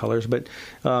different colors, but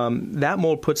that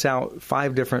mold puts out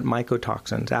 5 different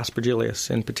mycotoxins,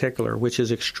 Aspergillus in particular, which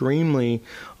is extremely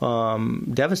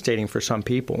devastating for some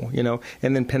people,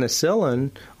 And then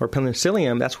penicillin or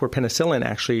penicillium, that's where penicillin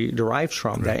actually derives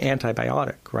from, that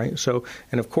antibiotic, right? So,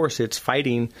 and of course, it's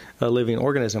fighting a living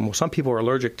organism. Well, some people are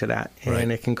allergic to that,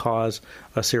 and it can cause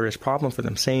a serious problem for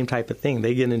them. Same type of thing.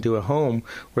 They get into a home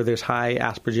where there's high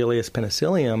Aspergillus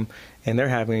penicillium, and they're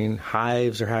having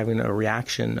hives, they're having a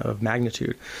reaction of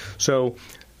magnitude. So,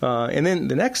 and then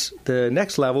the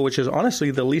next level, which is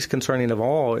honestly the least concerning of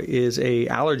all, is a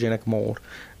allergenic mold.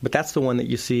 But that's the one that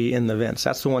you see in the vents.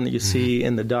 That's the one that you see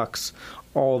in the ducts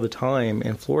all the time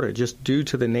in Florida, just due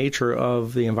to the nature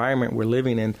of the environment we're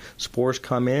living in. Spores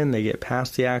come in, they get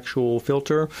past the actual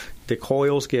filter, the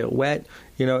coils get wet,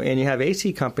 and you have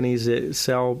AC companies that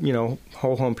sell,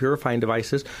 whole home purifying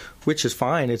devices, which is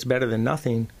fine. It's better than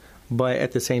nothing. But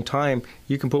at the same time,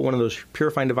 you can put one of those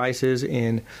purifying devices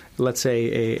in, let's say,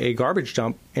 a garbage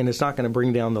dump, and it's not going to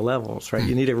bring down the levels, right?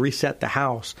 You need to reset the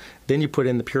house. Then you put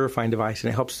in the purifying device,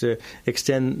 and it helps to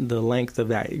extend the length of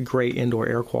that great indoor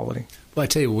air quality. Well, I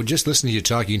tell you, just listening to you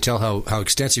talk, you can tell how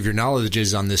extensive your knowledge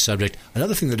is on this subject.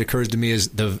 Another thing that occurs to me is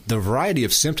the variety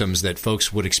of symptoms that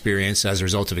folks would experience as a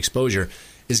result of exposure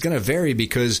is going to vary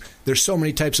because there's so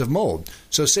many types of mold.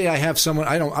 So say I have someone,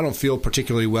 I don't feel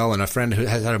particularly well, and a friend who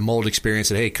has had a mold experience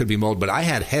said, hey, it could be mold, but I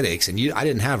had headaches and I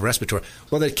didn't have respiratory.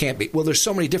 Well, that can't be. Well, there's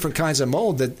so many different kinds of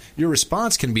mold that your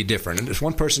response can be different. And if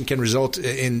one person can result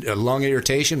in lung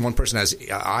irritation, one person has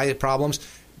eye problems,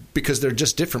 because they're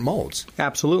just different molds.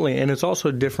 Absolutely, and it's also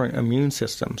different immune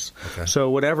systems. Okay. So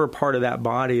whatever part of that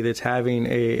body that's having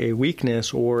a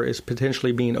weakness or is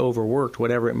potentially being overworked,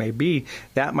 whatever it may be,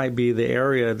 that might be the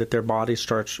area that their body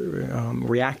starts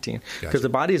reacting. Because the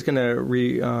body is going to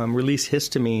release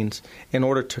histamines in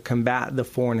order to combat the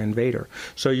foreign invader.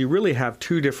 So you really have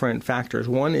two different factors.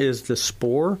 One is the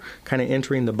spore kind of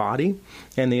entering the body,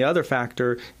 and the other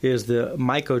factor is the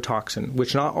mycotoxin,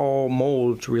 which not all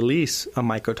molds release a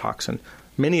mycotoxin.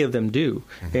 Many of them do.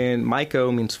 Mm-hmm. And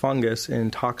myco means fungus,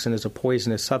 and toxin is a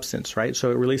poisonous substance, right? So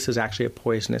it releases actually a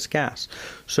poisonous gas.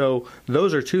 So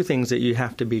those are two things that you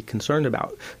have to be concerned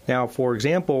about. Now, for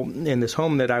example, in this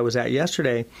home that I was at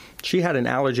yesterday, she had an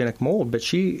allergenic mold, but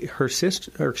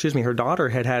her daughter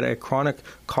had a chronic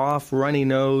cough, runny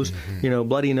nose,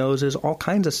 bloody noses, all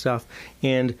kinds of stuff.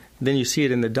 And then you see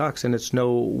it in the ducts, and it's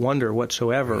no wonder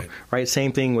whatsoever, right?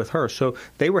 Same thing with her. So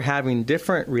they were having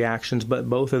different reactions, but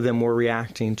both of them were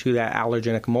reacting to that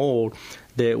allergenic mold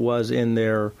that was in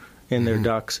their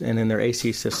ducts and in their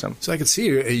AC system. So I can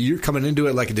see you're coming into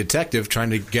it like a detective,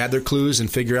 trying to gather clues and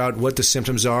figure out what the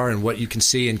symptoms are and what you can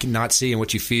see and cannot see and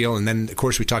what you feel. And then, of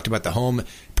course, we talked about the home,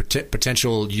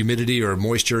 potential humidity or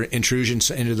moisture intrusions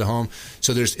into the home.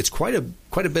 So it's quite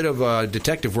a bit of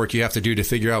detective work you have to do to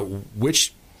figure out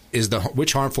which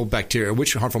harmful bacteria,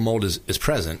 which harmful mold is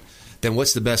present. Then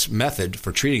what's the best method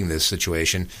for treating this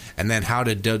situation, and then how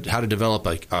to develop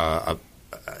a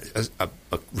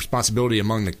responsibility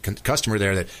among the customer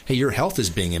there that, hey, your health is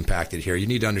being impacted here. You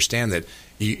need to understand that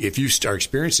if you start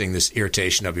experiencing this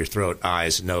irritation of your throat,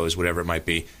 eyes, nose, whatever it might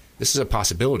be, this is a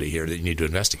possibility here that you need to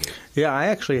investigate. Yeah, I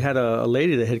actually had a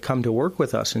lady that had come to work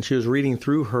with us, and she was reading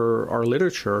through our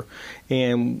literature,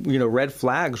 and red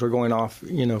flags were going off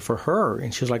for her,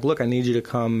 and she was like, look, I need you to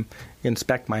come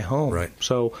inspect my home. Right.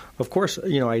 So of course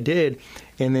I did,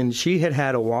 and then she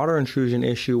had a water intrusion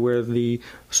issue where the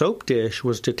soap dish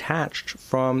was detached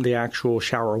from the actual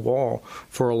shower wall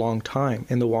for a long time,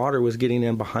 and the water was getting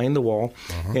in behind the wall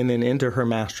and then into her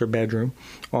master bedroom,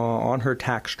 on her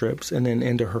tack strips, and then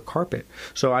into her carpet.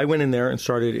 So I went in there and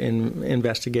started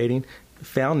investigating.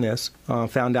 Found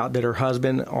out that her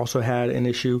husband also had an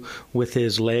issue with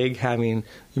his leg having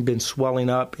been swelling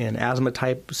up and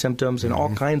asthma-type symptoms and all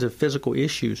kinds of physical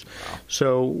issues.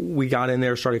 So we got in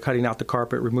there, started cutting out the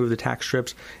carpet, removed the tack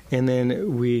strips, and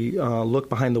then we looked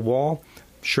behind the wall.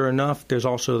 Sure enough, there's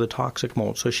also the toxic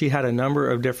mold. So she had a number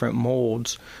of different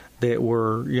molds that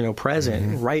were,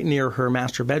 present right near her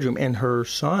master bedroom. And her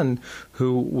son,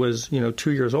 who was,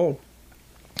 2 years old,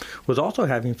 was also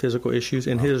having physical issues,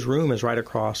 and his room is right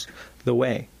across the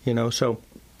way, So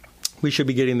we should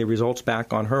be getting the results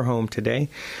back on her home today.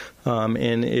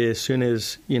 And as soon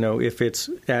as, if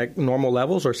it's at normal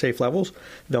levels or safe levels,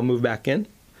 they'll move back in.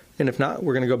 And if not,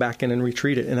 we're going to go back in and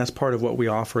retreat it. And that's part of what we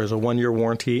offer is a 1-year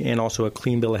warranty and also a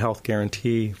clean bill of health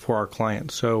guarantee for our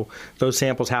clients. So those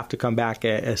samples have to come back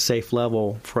at a safe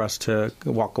level for us to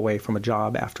walk away from a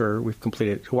job after we've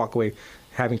completed, to walk away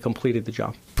having completed the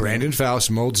job. Brandon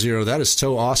Faust, Mold Zero. That is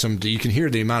so awesome. You can hear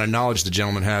the amount of knowledge the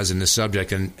gentleman has in this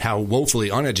subject and how woefully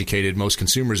uneducated most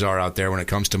consumers are out there when it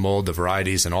comes to mold, the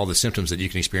varieties, and all the symptoms that you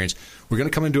can experience. We're going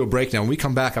to come into a break now. When we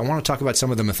come back, I want to talk about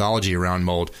some of the mythology around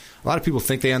mold. A lot of people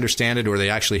think they understand it or they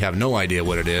actually have no idea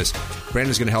what it is.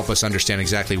 Brandon's going to help us understand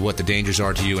exactly what the dangers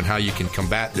are to you and how you can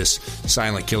combat this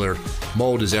silent killer.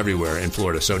 Mold is everywhere in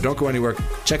Florida, so don't go anywhere.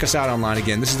 Check us out online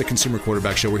again. This is the Consumer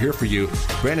Quarterback Show. We're here for you.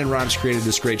 Brandon Rhymes created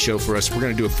this great show for us. We're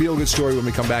going to do a feel-good story when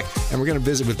we come back, and we're going to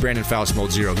visit with Brandon Faust,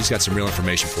 Mold Zero. He's got some real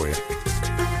information for you.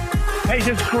 Hey,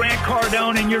 this is Grant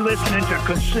Cardone, and you're listening to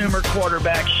Consumer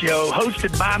Quarterback Show,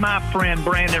 hosted by my friend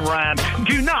Brandon Rhymes.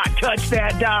 Do not touch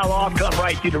that dial. I'll come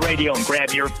right through the radio and grab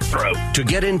your throat. To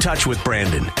get in touch with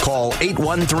Brandon, call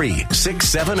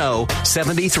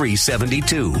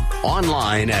 813-670-7372.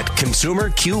 Online at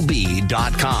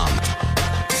consumerqb.com.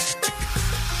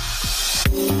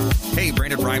 Hey,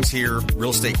 Brandon Rhymes here, Real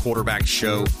Estate Quarterback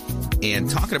Show. and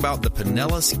talking about the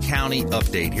Pinellas County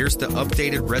update. Here's the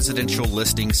updated residential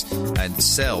listings and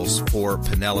sales for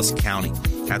Pinellas County.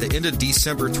 At the end of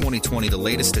December 2020, the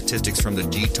latest statistics from the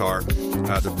GTAR,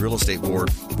 the Real Estate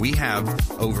Board, we have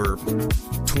over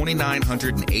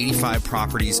 2,985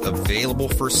 properties available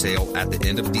for sale at the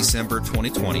end of December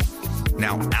 2020.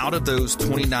 Now, out of those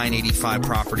 2,985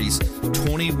 properties,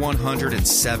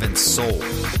 2,107 sold.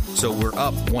 So we're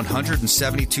up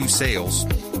 172 sales.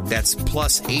 That's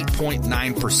plus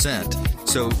 8.9%.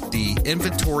 So the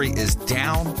inventory is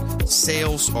down,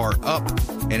 sales are up,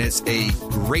 and it's a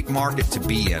great market to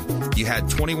be in. You had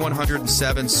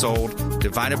 2,107 sold,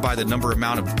 divided by the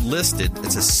amount of listed,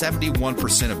 it's a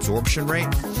 71% absorption rate.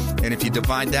 And if you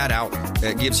divide that out,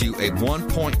 that gives you a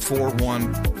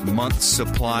 1.41 month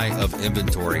supply of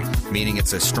inventory, meaning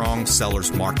it's a strong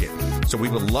seller's market. So we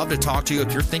would love to talk to you.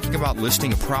 If you're thinking about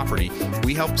listing a property,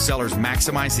 we help sellers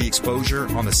maximize the exposure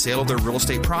on the sale of their real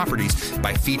estate properties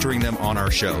by featuring them on our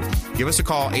show. Give us a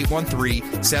call,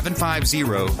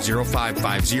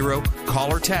 813-750-0550.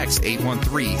 Call or text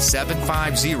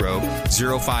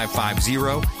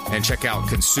 813-750-0550 and check out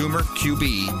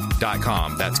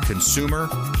ConsumerQB.com. That's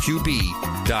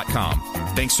ConsumerQB.com.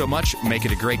 Thanks so much. Make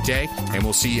it a great day, and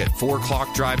we'll see you at 4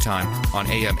 o'clock drive time on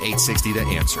AM 860 The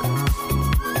Answer.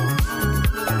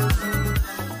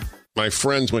 My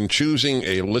friends, when choosing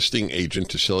a listing agent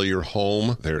to sell your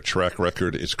home, their track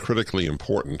record is critically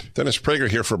important. Dennis Prager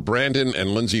here for Brandon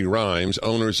and Lindsay Rhymes,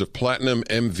 owners of Platinum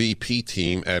MVP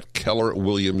Team at Keller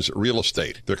Williams Real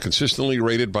Estate. They're consistently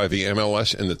rated by the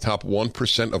MLS in the top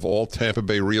 1% of all Tampa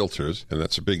Bay realtors, and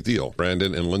that's a big deal.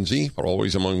 Brandon and Lindsay are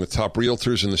always among the top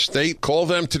realtors in the state. Call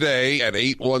them today at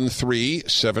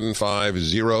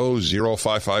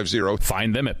 813-750-0550.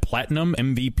 Find them at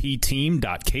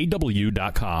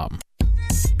platinummvpteam.kw.com.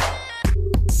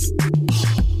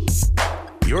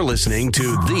 You're listening to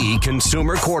the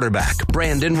consumer quarterback,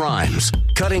 Brandon Rhymes,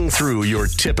 cutting through your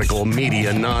typical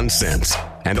media nonsense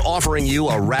and offering you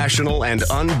a rational and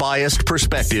unbiased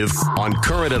perspective on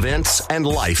current events and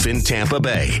life in Tampa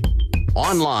Bay.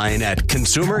 Online at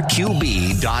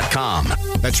ConsumerQB.com.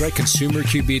 That's right.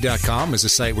 ConsumerQB.com is a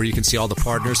site where you can see all the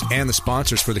partners and the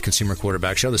sponsors for the Consumer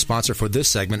Quarterback Show. The sponsor for this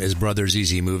segment is Brothers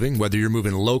Easy Moving. Whether you're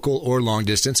moving local or long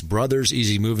distance, Brothers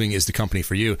Easy Moving is the company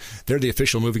for you. They're the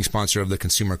official moving sponsor of the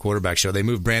Consumer Quarterback Show. They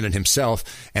moved Brandon himself,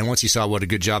 and once he saw what a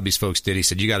good job these folks did, he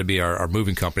said, you got to be our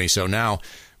moving company. So now,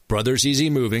 Brothers Easy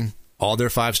Moving, all their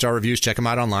 5-star reviews, check them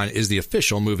out online, is the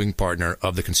official moving partner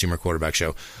of the Consumer Quarterback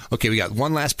Show. Okay, we got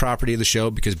one last property of the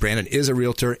show because Brandon is a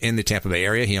realtor in the Tampa Bay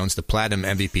area. He owns the Platinum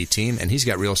MVP Team, and he's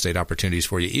got real estate opportunities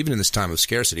for you, even in this time of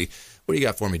scarcity. What do you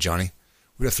got for me, Johnny?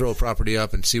 We're going to throw a property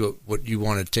up and see what you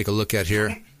want to take a look at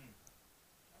here.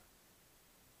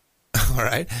 All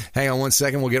right. Hang on one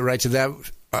second. We'll get right to that.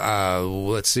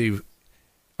 Let's see.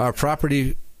 Our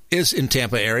property is in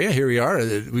Tampa area. Here we are.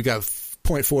 We got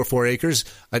 0.44 acres,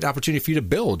 an opportunity for you to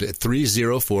build at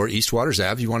 304 East Waters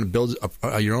Ave. You want to build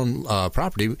your own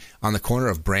property on the corner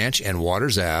of Branch and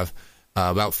Waters Ave.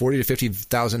 About 40 to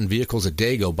 50,000 vehicles a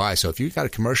day go by. So if you've got a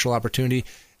commercial opportunity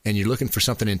and you're looking for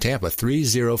something in Tampa,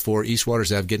 304 East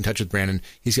Waters Ave, get in touch with Brandon.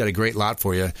 He's got a great lot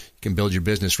for you. You can build your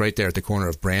business right there at the corner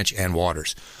of Branch and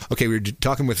Waters. Okay, we were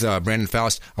talking with Brandon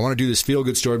Faust. I want to do this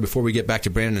feel-good story before we get back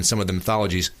to Brandon and some of the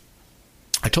mythologies.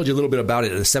 I told you a little bit about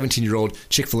it. A 17-year-old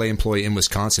Chick-fil-A employee in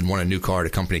Wisconsin won a new car at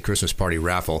a company Christmas party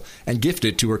raffle and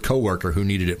gifted it to her coworker who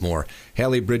needed it more.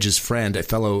 Haley Bridges' friend, a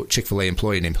fellow Chick-fil-A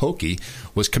employee named Hokie,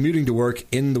 was commuting to work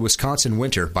in the Wisconsin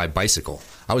winter by bicycle.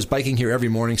 I was biking here every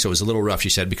morning, so it was a little rough, she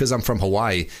said. Because I'm from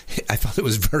Hawaii, I thought it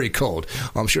was very cold.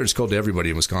 Well, I'm sure it's cold to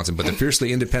everybody in Wisconsin, but the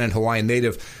fiercely independent Hawaiian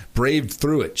native braved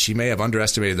through it. She may have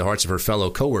underestimated the hearts of her fellow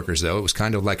coworkers, though. It was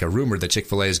kind of like a rumor that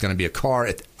Chick-fil-A is going to be a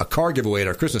car giveaway at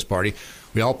our Christmas party.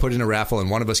 We all put in a raffle, and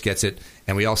one of us gets it,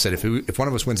 and we all said if one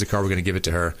of us wins the car, we're going to give it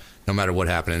to her, no matter what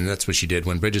happened, and that's what she did.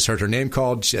 When Bridges heard her name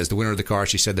called as the winner of the car,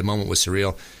 she said the moment was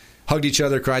surreal. Hugged each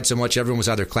other, cried so much, everyone was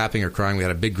either clapping or crying. We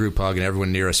had a big group hug, and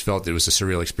everyone near us felt it was a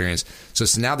surreal experience. So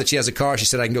now that she has a car, she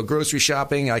said, I can go grocery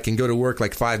shopping, I can go to work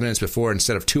like 5 minutes before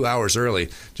instead of 2 hours early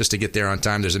just to get there on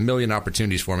time. There's a million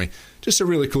opportunities for me. Just a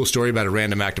really cool story about a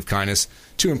random act of kindness.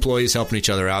 2 employees helping each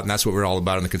other out, and that's what we're all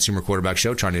about on the Consumer Quarterback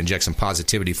Show, trying to inject some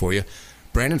positivity for you.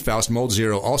 Brandon Faust, Mold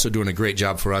Zero, also doing a great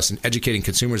job for us in educating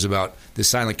consumers about this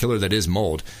silent killer that is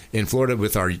mold. In Florida,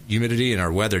 with our humidity and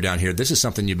our weather down here, this is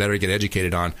something you better get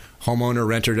educated on. Homeowner,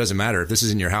 renter, doesn't matter. If this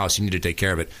is in your house, you need to take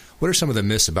care of it. What are some of the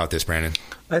myths about this, Brandon?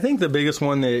 I think the biggest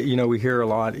one that we hear a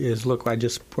lot is, look, I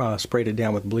just sprayed it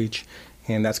down with bleach,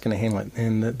 and that's going to handle it.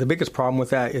 And the biggest problem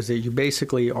with that is that you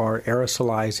basically are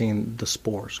aerosolizing the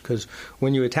spores, because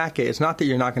when you attack it, it's not that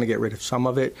you're not going to get rid of some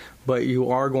of it, but you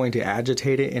are going to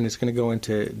agitate it, and it's going to go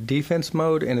into defense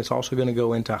mode, and it's also going to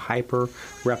go into hyper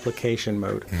replication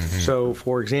mode. So,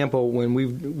 for example, when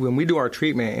we do our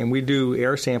treatment and we do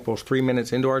air samples 3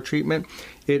 minutes into our treatment,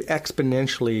 it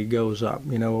exponentially goes up.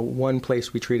 One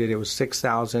place we treated, it was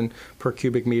 6,000 per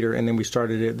cubic meter, and then we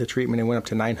started the treatment and went up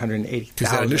to 980,000.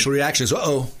 Because that initial reaction is,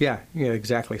 Yeah,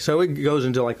 exactly. So it goes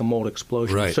into like a mold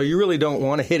explosion. Right. So you really don't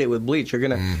want to hit it with bleach. You're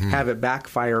going to have it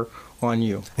backfire on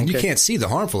you. And you can't see the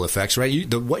harmful effects,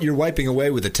 right? What you're wiping away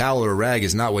with a towel or a rag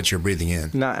is not what you're breathing in.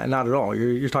 Not at all.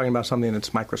 You're talking about something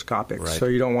that's microscopic, right. So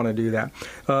you don't want to do that.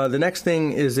 The next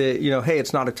thing is that, hey,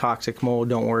 it's not a toxic mold.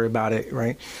 Don't worry about it,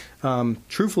 right?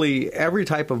 Truthfully, every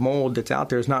type of mold that's out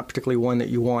there is not particularly one that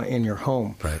you want in your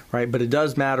home, right? But it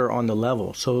does matter on the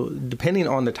level. So depending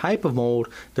on the type of mold,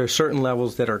 there are certain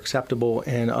levels that are acceptable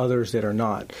and others that are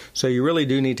not. So you really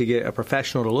do need to get a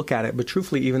professional to look at it. But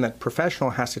truthfully, even that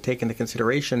professional has to take into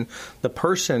consideration the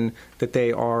person that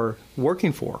they are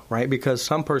working for, right? Because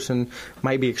some person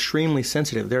might be extremely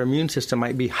sensitive. Their immune system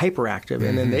might be hyperactive,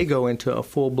 and then they go into a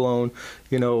full-blown,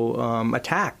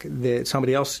 attack that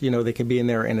somebody else, they can be in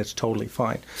there and it's totally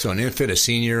fine. So an infant, a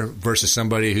senior versus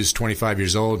somebody who's 25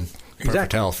 years old,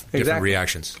 perfect health, different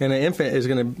reactions. And an infant is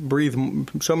going to breathe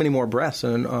so many more breaths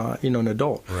than an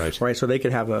adult, right? So they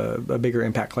could have a bigger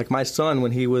impact. Like my son,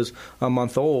 when he was a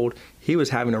month old, he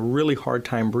was having a really hard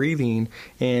time breathing,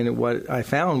 and what I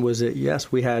found was that,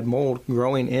 yes, we had mold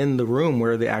growing in the room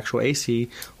where the actual AC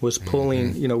was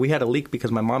pulling. We had a leak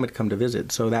because my mom had come to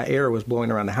visit, so that air was blowing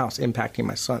around the house, impacting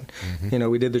my son.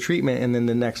 We did the treatment, and then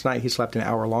the next night he slept an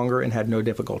hour longer and had no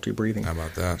difficulty breathing. How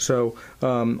about that? So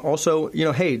also,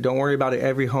 hey, don't worry about it.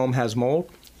 Every home has mold.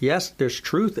 Yes, there's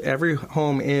truth. Every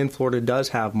home in Florida does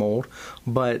have mold,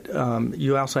 but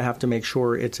you also have to make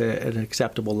sure it's at an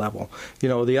acceptable level.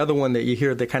 The other one that you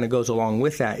hear that kind of goes along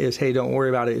with that is, hey, don't worry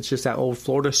about it. It's just that old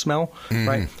Florida smell,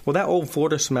 right? Well, that old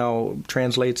Florida smell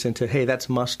translates into, hey, that's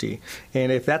musty.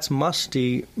 And if that's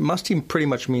musty pretty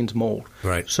much means mold.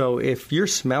 Right. So if you're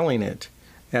smelling it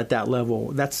at that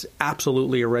level, that's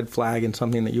absolutely a red flag and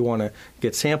something that you want to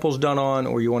get samples done on,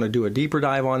 or you want to do a deeper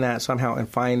dive on that somehow and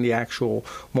find the actual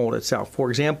mold itself. For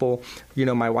example,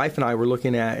 my wife and I were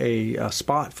looking at a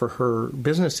spot for her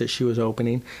business that she was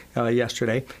opening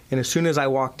yesterday, and as soon as I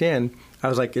walked in, I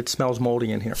was like, it smells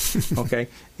moldy in here, okay?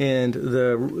 And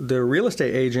the real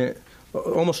estate agent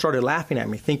almost started laughing at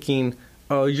me, thinking,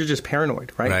 oh, you're just paranoid,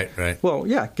 right? Right. Well,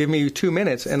 yeah, give me 2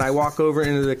 minutes, and I walk over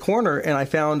into the corner, and I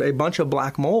found a bunch of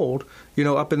black mold,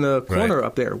 up in the corner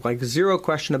up there, like zero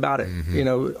question about it,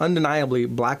 undeniably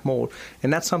black mold.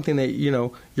 And that's something that, you're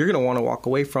going to want to walk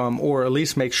away from, or at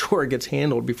least make sure it gets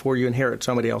handled before you inherit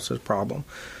somebody else's problem.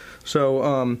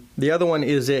 So the other one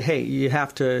is that, hey, you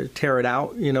have to tear it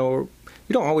out, You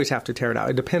don't always have to tear it out.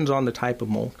 It depends on the type of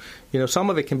mold. Some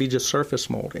of it can be just surface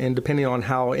mold, and depending on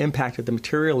how impacted the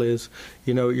material is,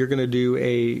 you're going to do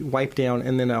a wipe down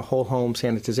and then a whole home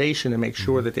sanitization and make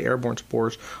sure that the airborne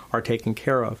spores are taken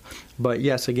care of. But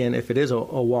yes, again, if it is a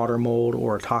water mold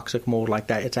or a toxic mold like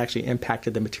that, it's actually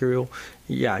impacted the material.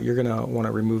 Yeah, you're going to want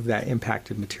to remove that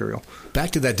impacted material.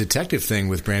 Back to that detective thing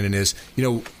with Brandon is,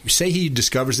 say he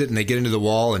discovers it and they get into the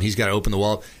wall and he's got to open the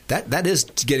wall. That is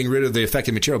getting rid of the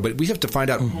affected material, but we have to find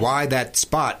out why that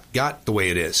spot got the way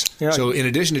it is. Yeah. So in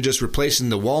addition to just replacing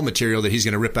the wall material that he's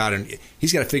going to rip out, and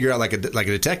he's got to figure out like a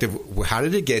detective, how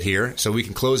did it get here so we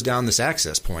can close down this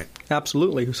access point?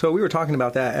 Absolutely. So we were talking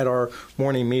about that at our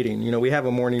morning meeting. We have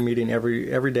a morning meeting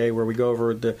every day where we go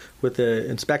over with the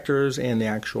inspectors and the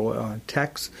actual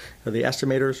techs, the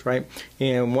estimators, right?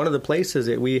 And one of the places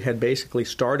that we had basically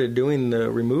started doing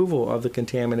the removal of the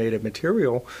contaminated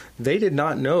material, they did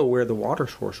not know where the water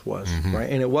source was, right?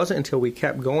 And it wasn't until we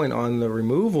kept going on the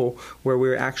removal where we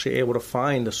were actually able to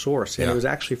find the source. And it was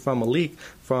actually from a leak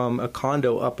from a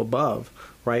condo up above,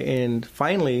 right? And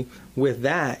finally, with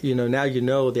that,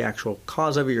 now the actual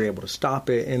cause of it, you're able to stop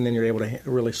it, and then you're able to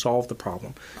really solve the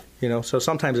problem. So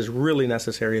sometimes it's really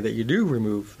necessary that you do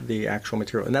remove the actual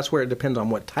material. And that's where it depends on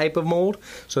what type of mold,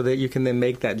 so that you can then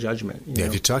make that judgment.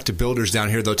 If you talk to builders down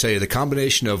here, they'll tell you the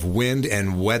combination of wind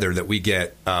and weather that we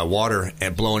get, water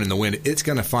and blowing in the wind, it's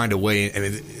going to find a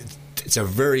way. it's a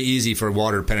very easy for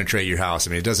water to penetrate your house. I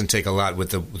mean, it doesn't take a lot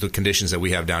with the conditions that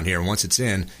we have down here. And once it's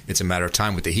in, it's a matter of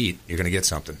time with the heat. You're going to get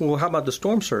something. Well, how about the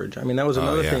storm surge? I mean, that was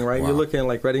another thing, right? Wow. You're looking at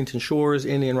like Reddington Shores,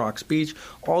 Indian Rocks Beach,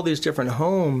 all these different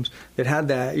homes that had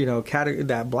that,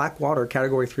 that black water,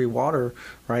 Category 3 water,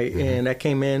 right? Mm-hmm. And that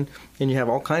came in, and you have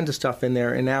all kinds of stuff in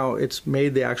there, and now it's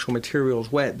made the actual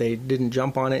materials wet. They didn't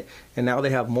jump on it, and now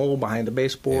they have mold behind the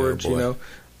baseboards,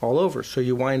 all over. So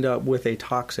you wind up with a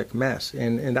toxic mess,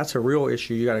 and that's a real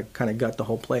issue. You got to kind of gut the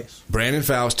whole place. Brandon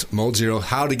Faust, Mold Zero.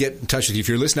 How to get in touch with you if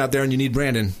you're listening out there and you need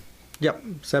Brandon? Yep,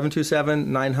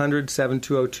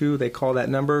 727-900-7202. They call that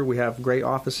number. We have great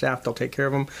office staff. They'll take care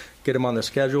of them, get them on the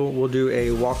schedule. We'll do a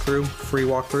walkthrough, free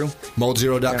walkthrough.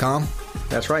 Moldzero.com? Yeah.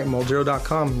 That's right,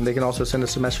 moldzero.com. They can also send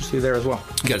us a message through there as well.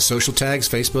 You got social tags,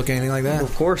 Facebook, anything like that?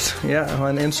 Of course, yeah.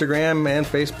 On Instagram and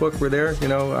Facebook, we're there. I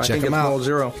think it's Mold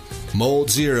Zero.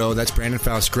 Mold Zero. That's Brandon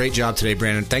Faust. Great job today,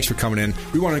 Brandon. Thanks for coming in.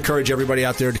 We want to encourage everybody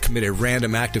out there to commit a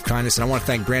random act of kindness, and I want to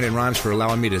thank Brandon Rhymes for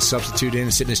allowing me to substitute in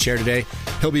and sit in his chair today.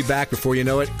 He'll be back before you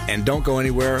know it, and don't go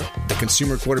anywhere. The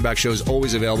Consumer Quarterback Show is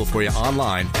always available for you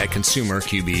online at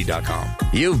consumerqb.com.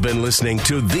 You've been listening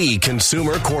to The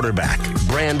Consumer Quarterback,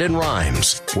 Brandon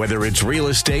Rhymes. Whether it's real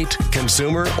estate,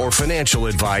 consumer, or financial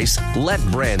advice, let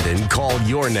Brandon call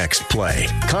your next play.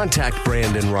 Contact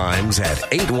Brandon Rhymes at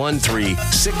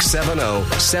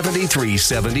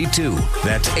 813-670-7372.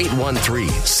 That's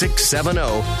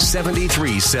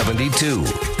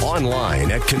 813-670-7372.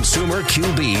 Online at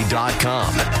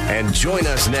consumerqb.com. And join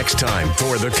us next time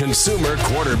for The Consumer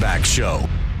Quarterback Show.